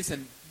 porque le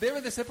dicen,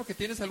 debe de ser porque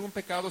tienes algún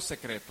pecado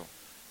secreto.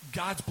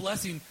 God's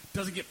blessing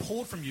doesn't get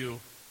pulled from you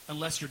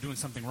unless you're doing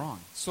something wrong.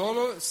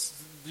 Solo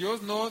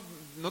Dios no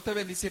te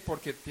bendice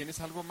porque tienes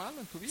algo malo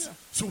en tu vida.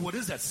 So what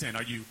is that sin?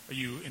 Are you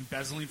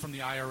embezzling from the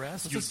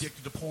IRS? Are you Entonces,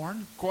 addicted to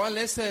porn? ¿Cuál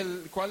es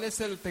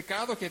el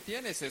pecado que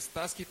tienes?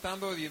 ¿Estás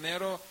quitando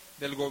dinero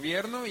del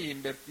gobierno y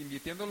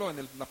invirtiéndolo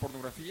en la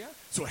pornografía?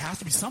 So it has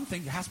to be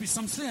something. There has to be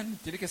some sin.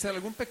 Tiene que ser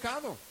algún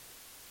pecado.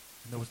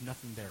 And there was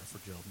nothing there for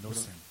Job. No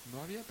Pero sin.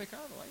 no había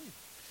pecado ahí.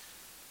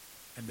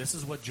 And this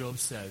is what Job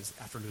says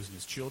after losing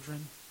his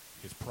children,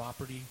 his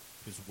property,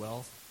 his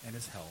wealth, and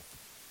his health.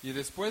 Y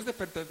después de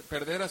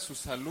perder a su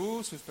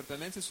salud, sus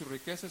pertenencias, sus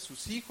riquezas,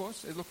 sus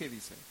hijos, es lo que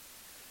dice.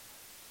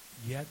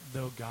 Yet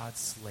though God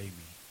slay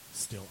me,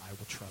 still I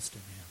will trust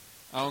in him.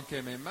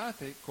 Aunque me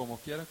mate, como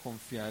quiera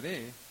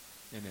confiaré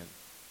en él.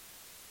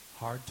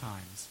 Hard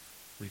times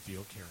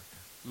reveal character.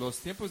 Los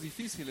tiempos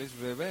difíciles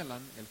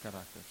revelan el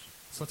carácter.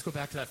 So let's go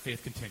back to that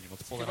faith continuum.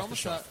 Let's pull Que that off the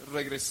vamos a shelf.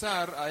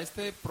 regresar a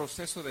este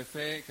proceso de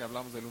fe que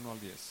hablamos del 1 al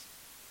 10.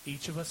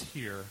 Each of us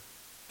here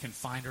can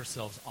find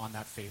ourselves on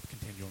that faith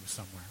continuum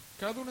somewhere.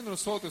 Cada uno de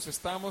nosotros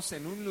estamos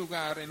en un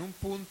lugar, en un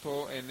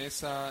punto en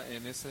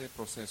ese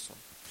proceso.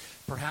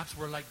 Perhaps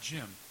we're like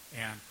Jim,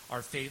 and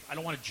our faith, I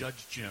don't want to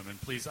judge Jim, and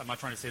please, I'm not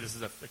trying to say this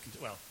is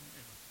well,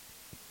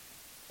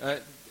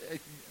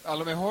 A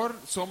lo mejor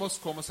somos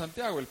como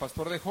Santiago, el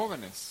pastor de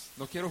jóvenes.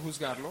 No quiero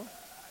juzgarlo.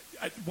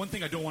 one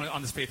thing I don't want to,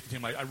 on this faith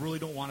continuum, I really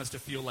don't want us to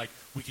feel like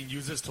we can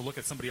use this to look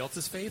at somebody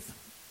else's faith.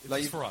 La,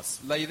 It's for us.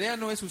 la idea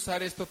no es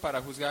usar esto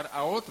para juzgar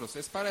a otros,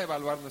 es para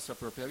evaluar nuestra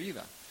propia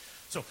vida.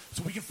 So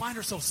we can find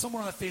ourselves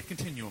somewhere on that faith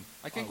continuum.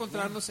 Hay que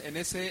encontrarnos en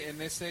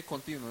ese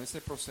continuo, en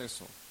ese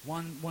proceso,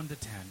 1 to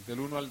 10. del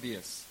 1 al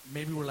 10.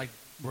 Maybe we're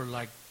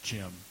like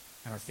Jim,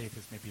 and our faith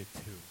is maybe a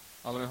 2.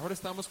 A lo mejor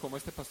estamos como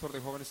este pastor de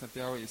jóvenes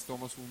Santiago y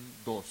somos un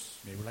 2.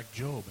 Maybe we're like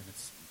Job, and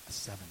it's a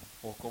 7.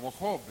 O como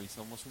Job y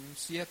somos un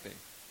 7.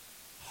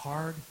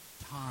 Hard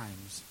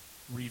times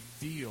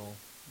reveal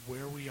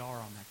where we are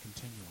on that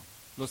continuum.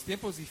 Los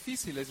tiempos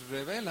difíciles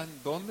revelan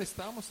dónde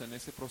estamos en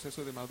ese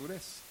proceso de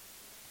madurez.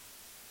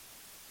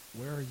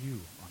 Where are you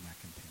on that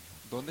continuum?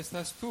 ¿Dónde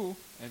estás tú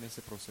en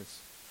ese proceso?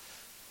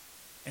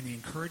 And the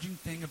encouraging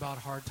thing about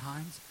hard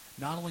times,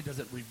 not only does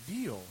it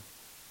reveal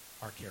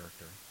our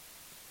character,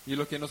 Y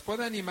lo que nos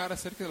puede animar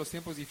acerca de los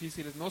tiempos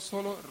difíciles no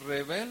solo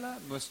revela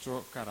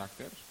nuestro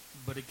carácter,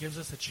 but it gives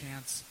us a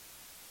chance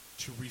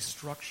to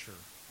restructure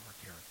our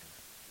character.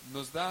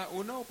 nos da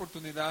una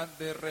oportunidad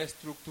de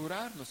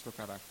reestructurar nuestro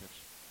carácter.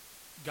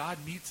 God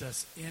meets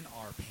us in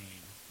our pain,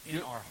 in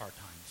Dios- our hard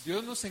times.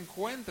 Dios nos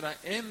encuentra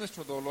en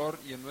nuestro dolor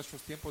y en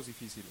nuestros tiempos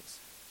difíciles.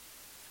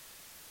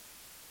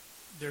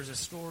 There's a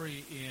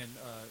story in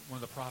one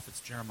of the prophets,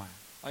 Jeremiah,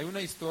 Hay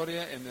una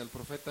historia en el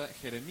profeta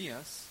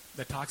Jeremías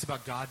that talks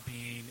about God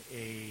being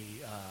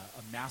a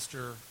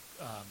master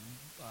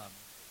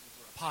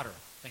potter.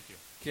 Thank you.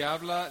 que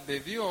habla de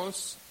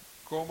Dios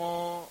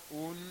como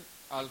un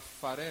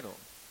alfarero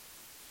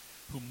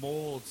Who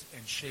molds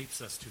and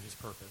shapes us to his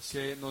purpose.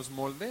 que nos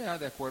moldea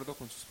de acuerdo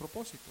con sus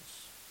propósitos.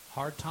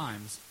 Hard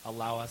times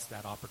allow us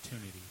that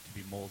opportunity to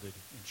be molded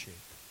and shaped.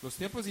 Los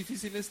tiempos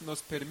difíciles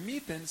nos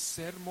permiten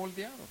ser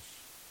moldeados.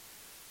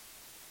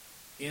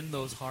 In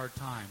those hard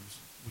times,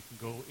 we can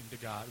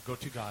go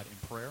to God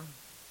in prayer.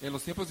 En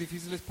los tiempos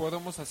difíciles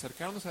podemos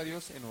acercarnos a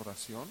Dios en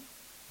oración,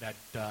 That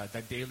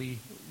daily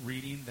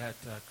reading that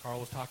Carl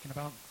was talking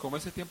about, como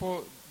ese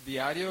tiempo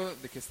diario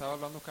de que estaba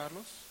hablando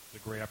Carlos.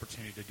 it's a great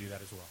opportunity to do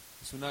that as well.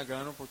 Es una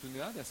gran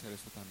oportunidad de hacer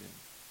esto también.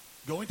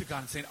 Going to God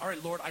and saying, all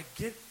right, Lord, I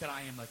get that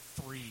I am a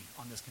 3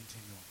 on this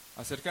continuum.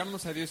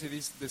 Acercarnos a Dios y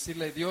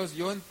decirle, Dios,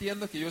 yo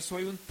entiendo que yo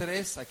soy un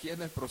 3 aquí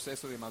en el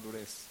proceso de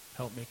madurez.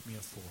 Help make me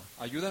a 4.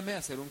 Ayúdame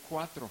a ser un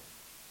 4.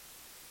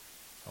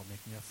 Help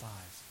make me a 5.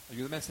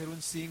 Ayúdame a ser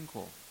un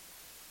 5.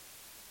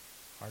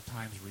 Hard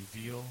times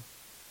reveal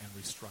and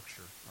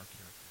restructure our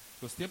character.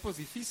 Los tiempos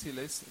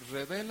difíciles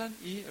revelan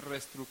y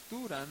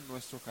reestructuran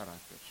nuestro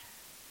carácter.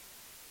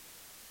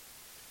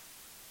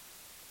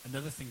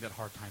 Another thing that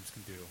hard times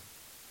can do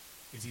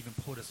is even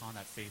put us on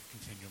that faith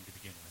continuum to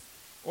begin with.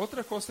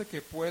 Otra cosa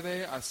que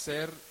pueden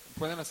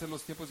hacer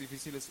los tiempos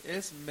difíciles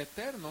es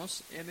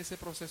meternos en ese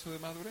proceso de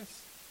madurez.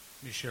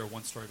 Let me share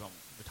one story about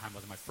the time I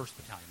was in my first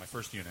battalion, my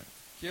first unit.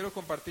 Quiero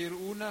compartir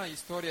una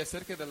historia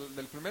acerca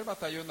del primer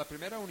batallón, la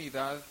primera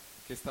unidad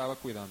que estaba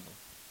cuidando.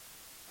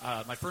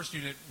 My first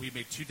unit, we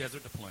made 2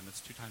 desert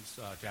deployments, 2 times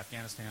to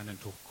Afghanistan and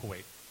to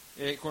Kuwait.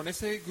 Con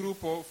ese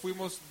grupo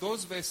fuimos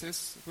 2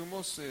 veces,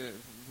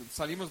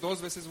 salimos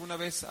 2 veces, una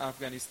vez a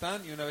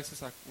Afganistán y una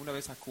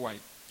vez a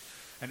Kuwait.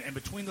 And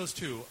between those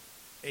two,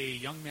 a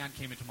young man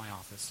came into my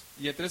office.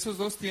 Y entre esos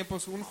 2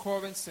 tiempos, un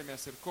joven se me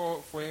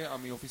acercó, fue a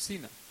mi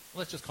oficina.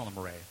 Let's just call him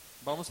Ray.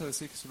 Vamos a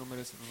decir que su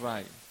nombre es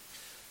Ray.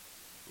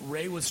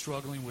 Ray was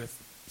struggling with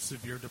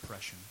severe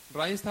depression.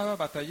 Ray estaba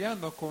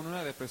batallando con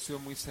una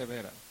depresión muy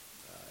severa.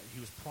 He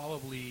was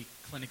probably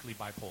clinically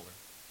bipolar.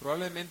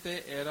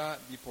 Probablemente era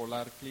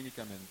bipolar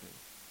clínicamente.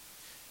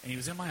 And he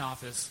was in my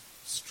office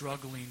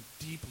struggling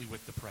deeply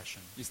with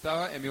depression. Y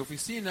estaba en mi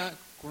oficina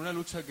con una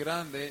lucha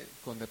grande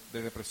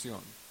de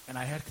depresión. And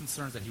I had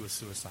concerns that he was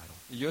suicidal.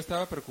 Y yo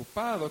estaba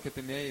preocupado que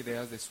tenía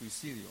ideas de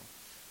suicidio.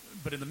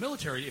 But in the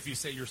military, if you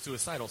say you're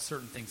suicidal,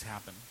 certain things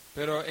happen.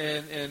 Pero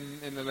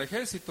en el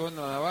ejército, en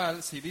la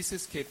naval, si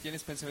dices que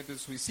tienes pensamiento de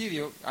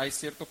suicidio, hay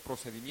cierto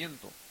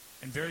procedimiento.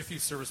 And very few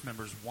service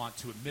members want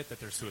to admit that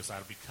they're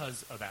suicidal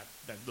because of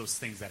those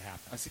things that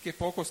happen. Así que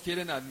pocos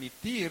quieren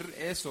admitir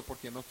eso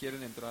porque no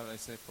quieren entrar a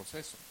ese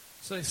proceso.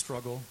 So they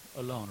struggle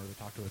alone or they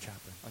talk to a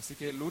chaplain. Así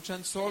que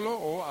luchan solo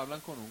o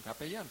hablan con un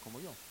capellán, como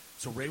yo.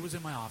 So Ray was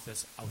in my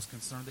office. I was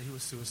concerned that he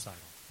was suicidal.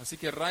 Así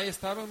que Ray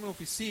estaba en mi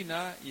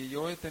oficina y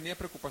yo tenía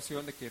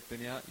preocupación de que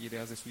tenía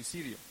ideas de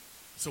suicidio.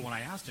 So when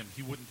I asked him,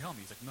 he wouldn't tell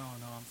me. He's like, no,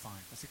 I'm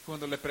fine. Así que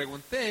cuando le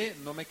pregunté,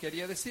 no me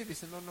quería decir.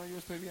 Dice, no, yo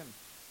estoy bien.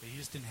 But he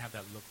just didn't have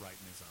that look right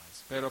in his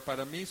eyes. Pero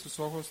para mí sus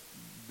ojos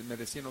me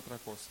decían otra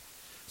cosa.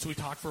 So we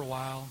talked for a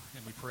while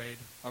and we prayed.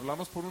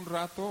 Hablamos por un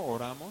rato,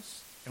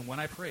 oramos. And when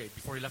I prayed,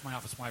 before he left my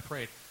office, when I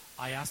prayed,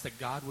 I asked that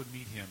God would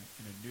meet him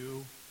in a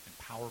new and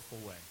powerful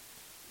way.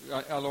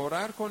 Al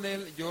orar con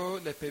él, yo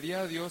le pedí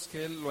a Dios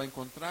que él lo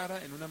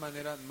encontrara en una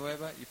manera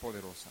nueva y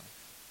poderosa.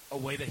 A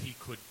way that he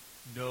could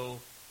know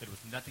that it was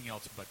nothing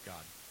else but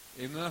God.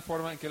 En una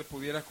forma en que él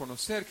pudiera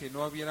conocer que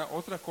no hubiera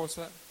otra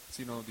cosa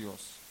sino Dios.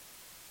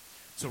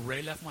 So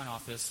Ray left my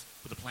office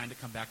with a plan to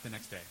come back the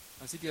next day.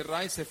 Así que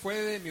Ray se fue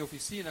de mi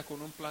oficina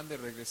con un plan de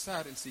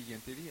regresar el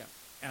siguiente día.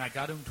 And I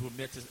got him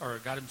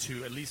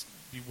to at least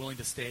be willing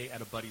to stay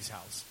at a buddy's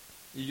house.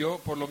 Y yo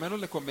por lo menos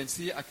le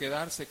convencí a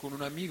quedarse con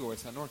un amigo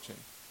esa noche.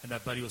 And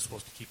that buddy was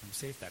supposed to keep him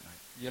safe that night.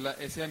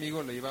 Y ese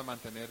amigo le iba a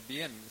mantener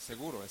bien,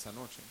 seguro esa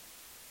noche.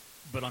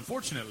 But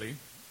unfortunately,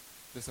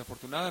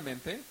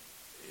 Desafortunadamente,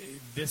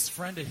 this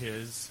friend of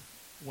his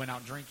went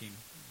out drinking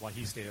while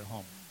he stayed at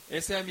home.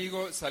 ese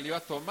amigo salió a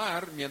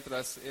tomar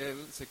mientras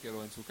él se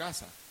quedó en su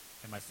casa.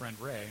 And my friend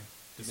Ray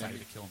decided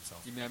to kill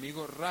himself. Y mi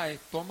amigo Ray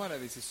toma la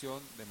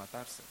decisión de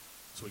matarse.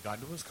 So he got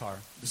into his car.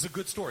 This is a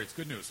good story. It's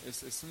good news.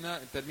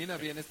 Termina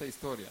bien esta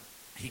historia.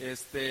 He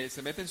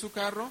Se mete en su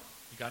carro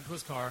got into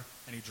his car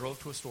and he drove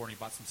to a store and he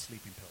bought some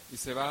sleeping pills. y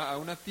se va a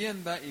una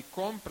tienda y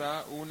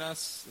compra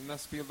unas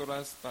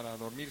píldoras para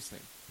dormirse.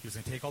 He was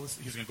going to take all this.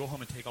 He was going to go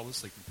home and take all the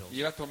sleeping pills. Y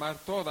iba a tomar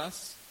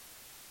todas.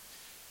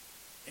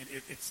 And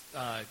it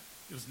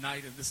was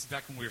night. And this is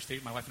back when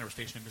my wife and I were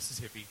stationed in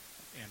Mississippi.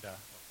 And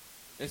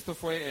Esto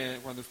fue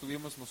cuando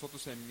estuvimos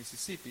nosotros en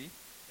Mississippi.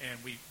 and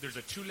there's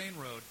a 2-lane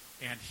road,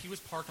 and he was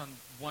parked on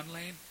one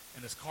lane,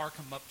 and this car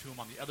come up to him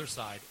on the other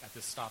side at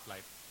this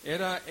stoplight.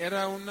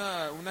 Era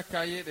una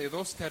calle de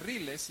 2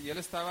 carriles y él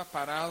estaba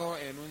parado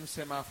en un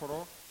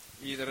semáforo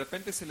y de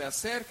repente se le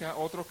acerca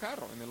otro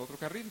carro en el otro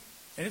carril.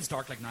 And it's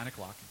dark, like 9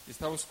 o'clock.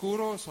 Está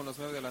oscuro, son las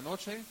 9 de la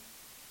noche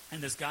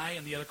And this guy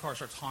in the other car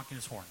starts honking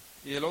his horn,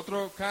 y el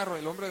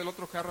hombre del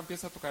otro carro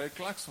empieza a tocar el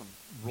claxon.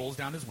 rolls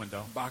down his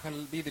window. Baja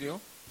el vidrio,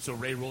 So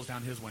Ray rolls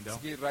down his window.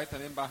 así que Ray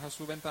también baja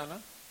su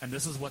ventana And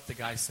this is what the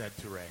guy said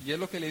to Ray. y es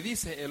lo que le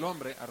dice el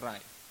hombre a Ray.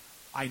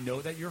 I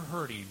know that you're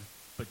hurting,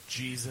 but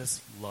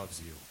Jesus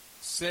loves you.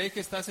 Sé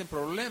que estás en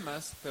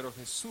problemas, pero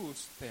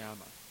Jesús te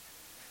ama.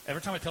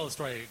 Every time I tell the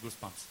story, I get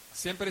goosebumps.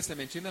 Siempre se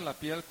me enchina la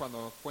piel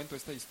cuando cuento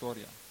esta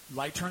historia.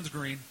 Light turns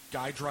green,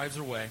 guy drives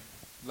away,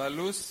 La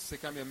luz se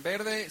cambia en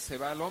verde, se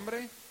va el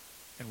hombre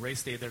and Ray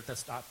stayed there at the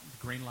stop,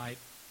 green light,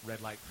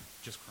 red light,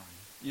 just crying.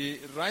 y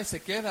Ray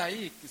se queda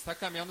ahí, está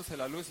cambiándose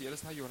la luz y él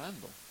está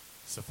llorando.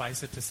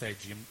 Suffice it to say,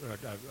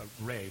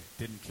 Ray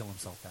didn't kill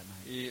himself that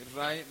night. Y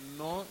Ray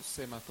no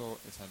se mató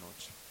esa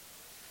noche.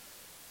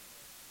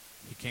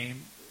 He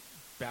came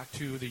back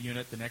to the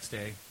unit the next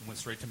day and went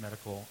straight to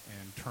medical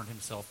and turned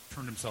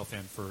himself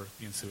in for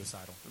being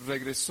suicidal.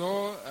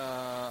 Regresó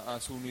a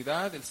su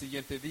unidad el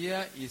siguiente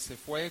día y se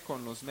fue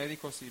con los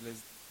médicos y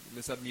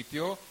les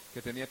admitió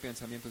que tenía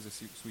pensamientos de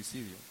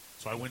suicidio.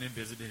 So I went and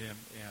visited him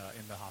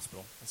in the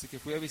hospital, Así que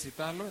fui a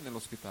visitarlo en el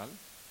hospital,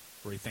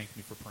 where he thanked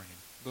me for praying.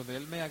 donde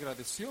él me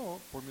agradeció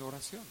por mi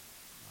oración.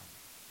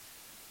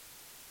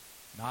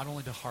 Not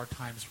only do hard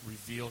times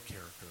reveal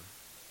character,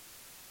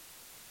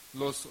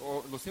 Los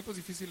tiempos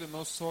difíciles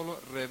no solo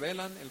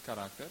revelan el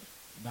carácter,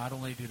 not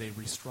only do they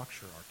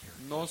restructure our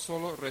character, no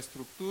solo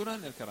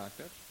reestructuran el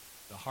carácter,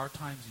 the hard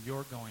times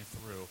you're going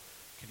through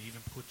can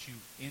even put you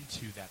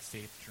into that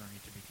faith journey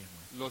to begin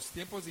with. los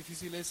tiempos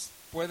difíciles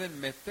pueden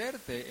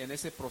meterte en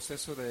ese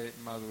proceso de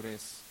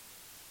madurez.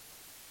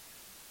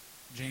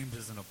 James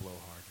isn't a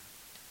blowhard.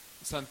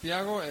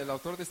 Santiago, el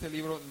autor de este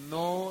libro,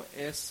 no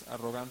es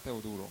arrogante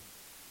o duro.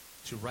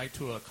 to write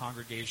to a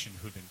congregation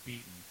who'd been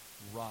beaten,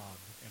 robbed,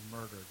 and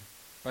murdered,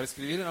 para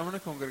escribir a una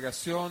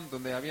congregación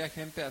donde había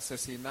gente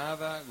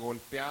asesinada,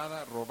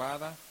 golpeada,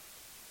 robada.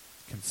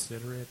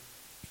 consider it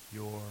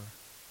pure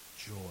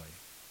joy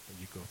that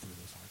you go through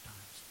those hard times,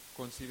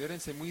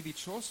 Considérense muy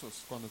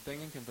dichosos cuando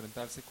tengan que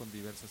enfrentarse con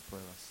diversas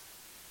pruebas,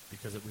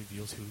 because it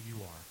reveals who you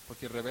are.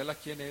 porque revela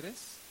quién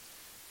eres,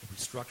 It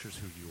restructures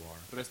who you are,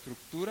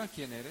 reestructura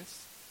quién eres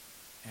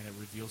and it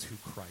reveals who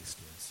Christ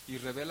is. y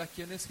revela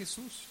quién es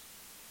Jesús.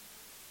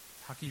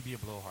 How can you be a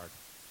blowhard?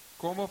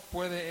 ¿Cómo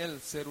puede él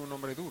ser un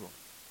hombre duro?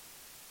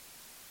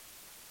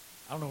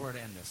 I don't know where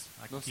to end this.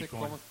 I can No sé keep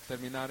going. cómo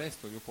terminar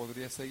esto. Yo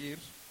podría seguir.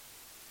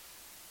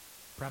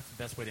 Perhaps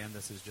the best way to end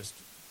this is just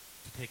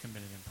to take a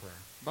minute in prayer.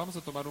 Vamos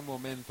a tomar un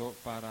momento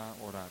para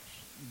orar.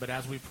 But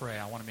as we pray,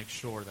 I want to make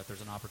sure that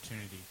there's an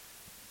opportunity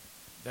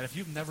that if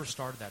you've never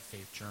started that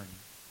faith journey,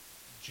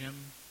 Jim,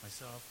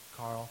 myself,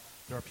 Carl,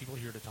 there are people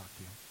here to talk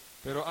to you.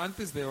 Pero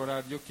antes de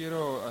orar, yo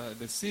quiero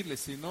decirles,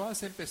 si no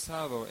has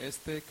empezado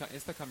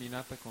esta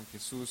caminata con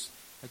Jesús,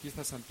 aquí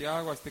está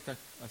Santiago, aquí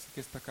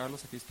está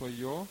Carlos, aquí estoy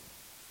yo.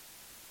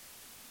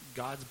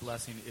 God's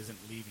blessing isn't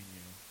leaving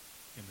you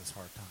in this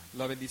hard time.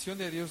 La bendición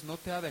de Dios no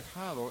te ha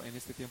dejado en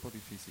este tiempo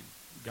difícil.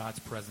 God's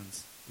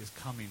presence is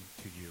coming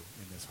to you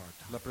in this hard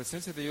La time.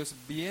 presencia de Dios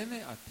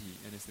viene a ti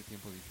en este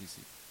tiempo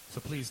difícil.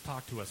 So please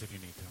talk to us if you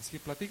need to. Así que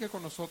platica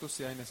con nosotros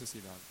si hay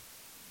necesidad.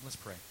 Let's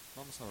pray.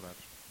 Vamos a orar.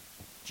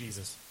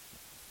 Jesus,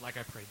 like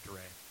I prayed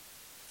today,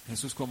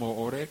 Jesús, como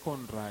oré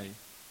con Ray,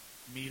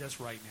 meet us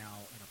right now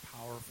in a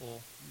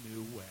powerful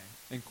new way.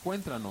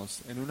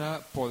 encuéntranos en una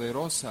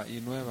poderosa y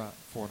nueva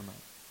forma.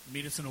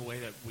 Meet us in a way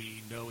that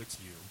we know it's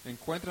you.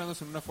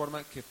 Encuéntranos en una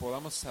forma que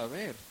podamos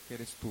saber que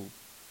eres tú.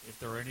 If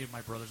there are any of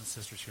my brothers and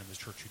sisters here in this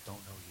church who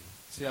don't know you,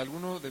 Si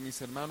alguno de mis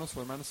hermanos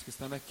o hermanas que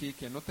están aquí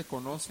que no te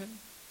conocen,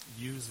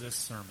 use this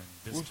sermon,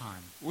 this us-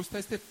 time, usa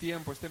este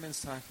tiempo, este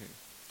mensaje,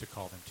 to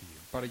call them to you.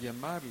 para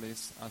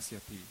llamarles hacia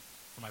ti.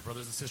 For my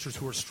brothers and sisters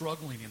who are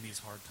struggling in these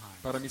hard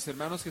Para times, mis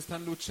hermanos que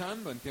están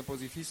luchando en tiempos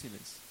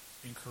difíciles,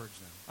 encourage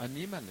them,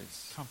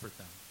 anímales, comfort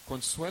them,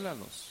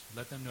 consuélalos,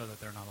 let them know that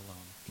they're not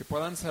alone. que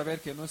puedan saber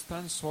que no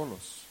están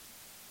solos,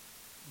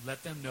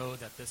 Let them know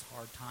that this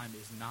hard time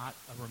is not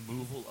a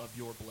removal of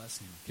your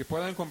blessing, que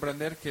puedan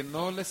comprender que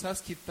no les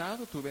has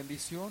quitado tu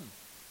bendición,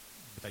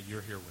 but that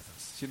you're here with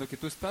us. sino que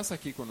tú estás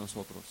aquí con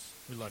nosotros.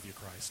 We love you,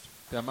 Christ.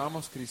 Te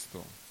amamos,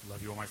 Cristo.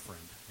 Love you, my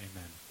friend.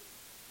 Amen.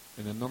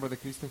 En el nombre de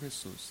Cristo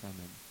Jesús.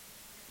 Amén.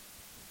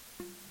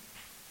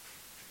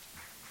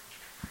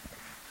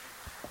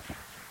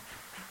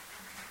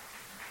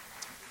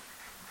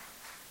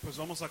 Pues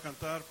vamos a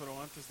cantar,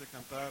 pero antes de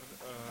cantar,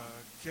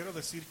 quiero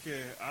decir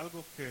que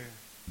algo que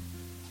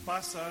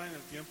pasa en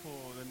el tiempo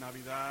de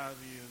Navidad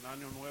y el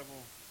Año Nuevo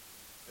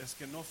es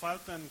que no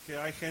faltan que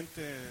hay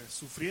gente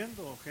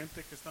sufriendo,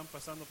 gente que están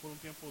pasando por un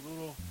tiempo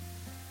duro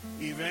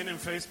y ven en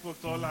Facebook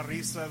toda la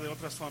risa de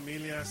otras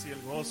familias y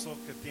el gozo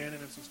que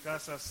tienen en sus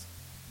casas,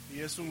 y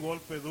es un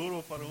golpe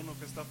duro para uno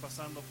que está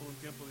pasando por un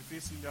tiempo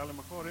difícil. Y a lo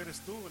mejor eres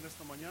tú en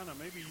esta mañana.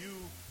 Maybe you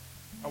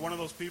are one of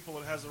those people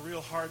that has a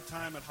real hard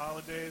time at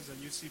holidays,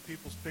 and you see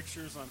people's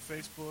pictures on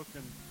Facebook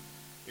and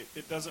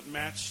it doesn't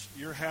match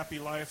your happy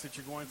life that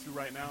you're going through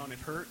right now, and it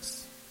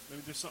hurts.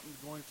 Maybe there's something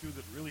going through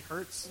that really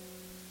hurts.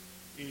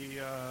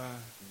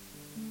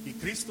 Y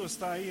Cristo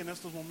está ahí en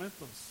estos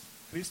momentos.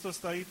 Cristo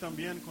está ahí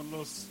también con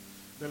los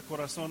del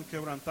corazón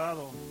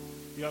quebrantado.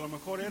 Y a lo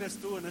mejor eres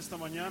tú en esta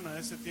mañana.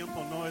 Ese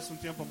tiempo no es un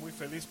tiempo muy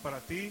feliz para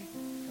ti.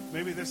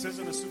 Maybe this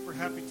isn't a super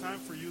happy time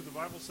for you. The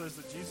Bible says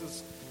that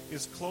Jesus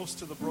is close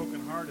to the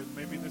brokenhearted.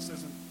 Maybe this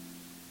isn't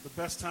the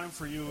best time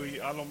for you. Y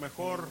a lo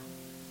mejor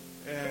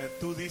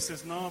tú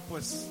dices, no,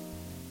 pues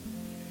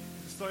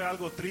estoy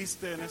algo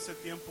triste en ese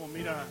tiempo.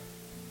 Mira,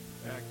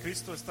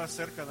 Cristo está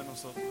cerca de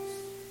nosotros.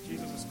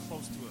 Jesus is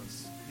close to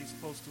us. He's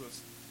close to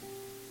us.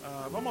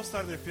 Vamos a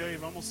estar de pie y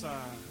vamos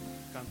a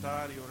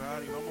cantar y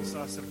orar y vamos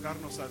a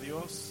acercarnos a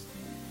Dios.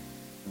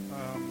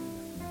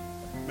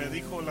 Me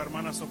dijo la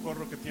hermana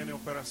Socorro que tiene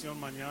operación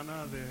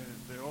mañana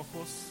de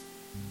ojos,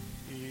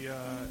 y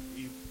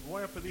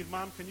voy a pedir,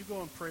 Mom, can you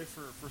go and pray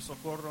for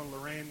Socorro and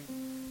Lorraine,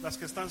 las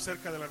que están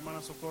cerca de la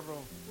hermana Socorro,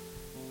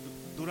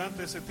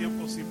 durante ese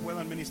tiempo, si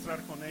puedan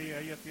ministrar con ella.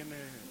 Ella tiene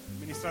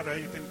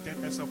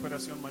esa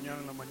operación mañana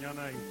en la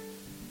mañana,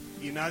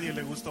 y nadie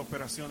le gusta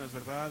operaciones,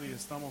 ¿verdad? Y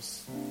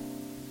estamos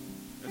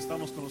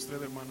con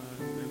usted, hermana,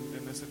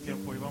 en ese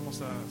tiempo, y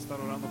vamos a estar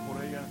orando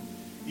por ella.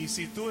 Y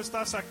si tú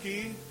estás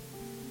aquí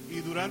y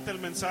durante el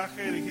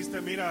mensaje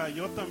dijiste, mira,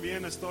 yo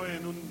también estoy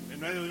en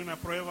medio de una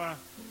prueba,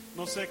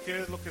 no sé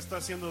qué es lo que está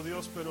haciendo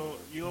Dios, pero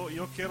yo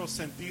quiero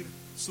sentir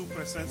su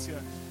presencia,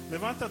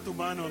 levanta tu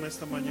mano en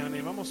esta mañana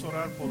y vamos a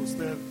orar por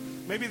usted.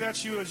 Maybe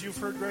that's you. As you've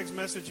heard Greg's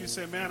message, you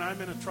say, man, I'm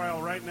in a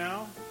trial right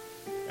now,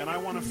 and I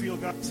want to feel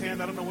God's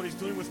hand. I don't know what He's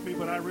doing with me,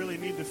 but I really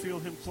need to feel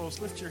Him close.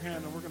 Lift your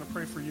hand, and we're going to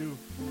pray for you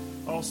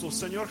also.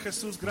 Señor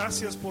Jesús,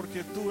 gracias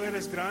porque tú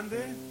eres grande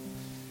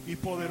y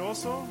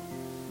poderoso,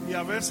 y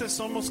a veces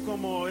somos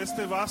como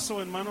este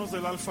vaso en manos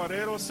del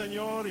alfarero,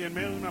 Señor, y en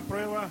medio de una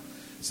prueba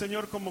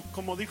Señor,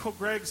 como dijo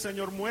Greg,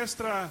 Señor,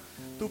 muestra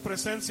tu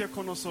presencia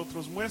con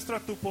nosotros, muestra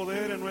tu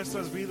poder en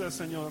nuestras vidas,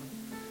 Señor.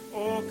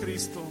 Oh,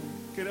 Cristo,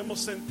 queremos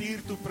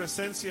sentir tu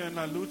presencia en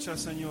la lucha,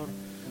 Señor.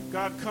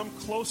 God, come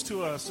close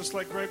to us, just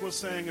like Greg was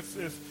saying,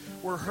 if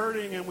we're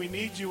hurting and we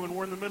need you and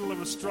we're in the middle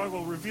of a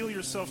struggle, reveal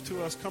yourself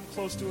to us, come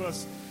close to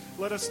us.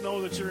 Let us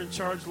know that you're in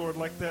charge, Lord,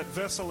 like that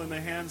vessel in the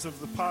hands of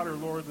the potter,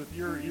 Lord, that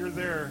you're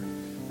there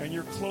and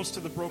you're close to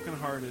the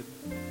brokenhearted.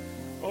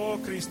 Oh,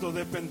 Cristo,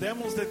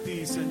 dependemos de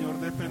ti, Señor,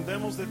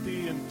 dependemos de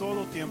ti en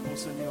todo tiempo,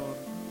 Señor.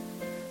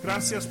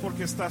 Gracias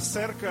porque estás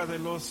cerca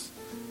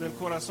del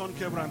corazón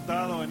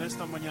quebrantado en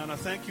esta mañana.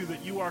 Thank you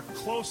that you are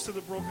close to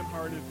the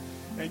brokenhearted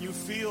and you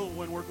feel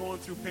when we're going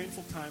through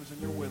painful times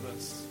and you're with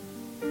us.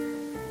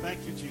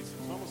 Thank you, Jesus.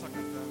 Vamos a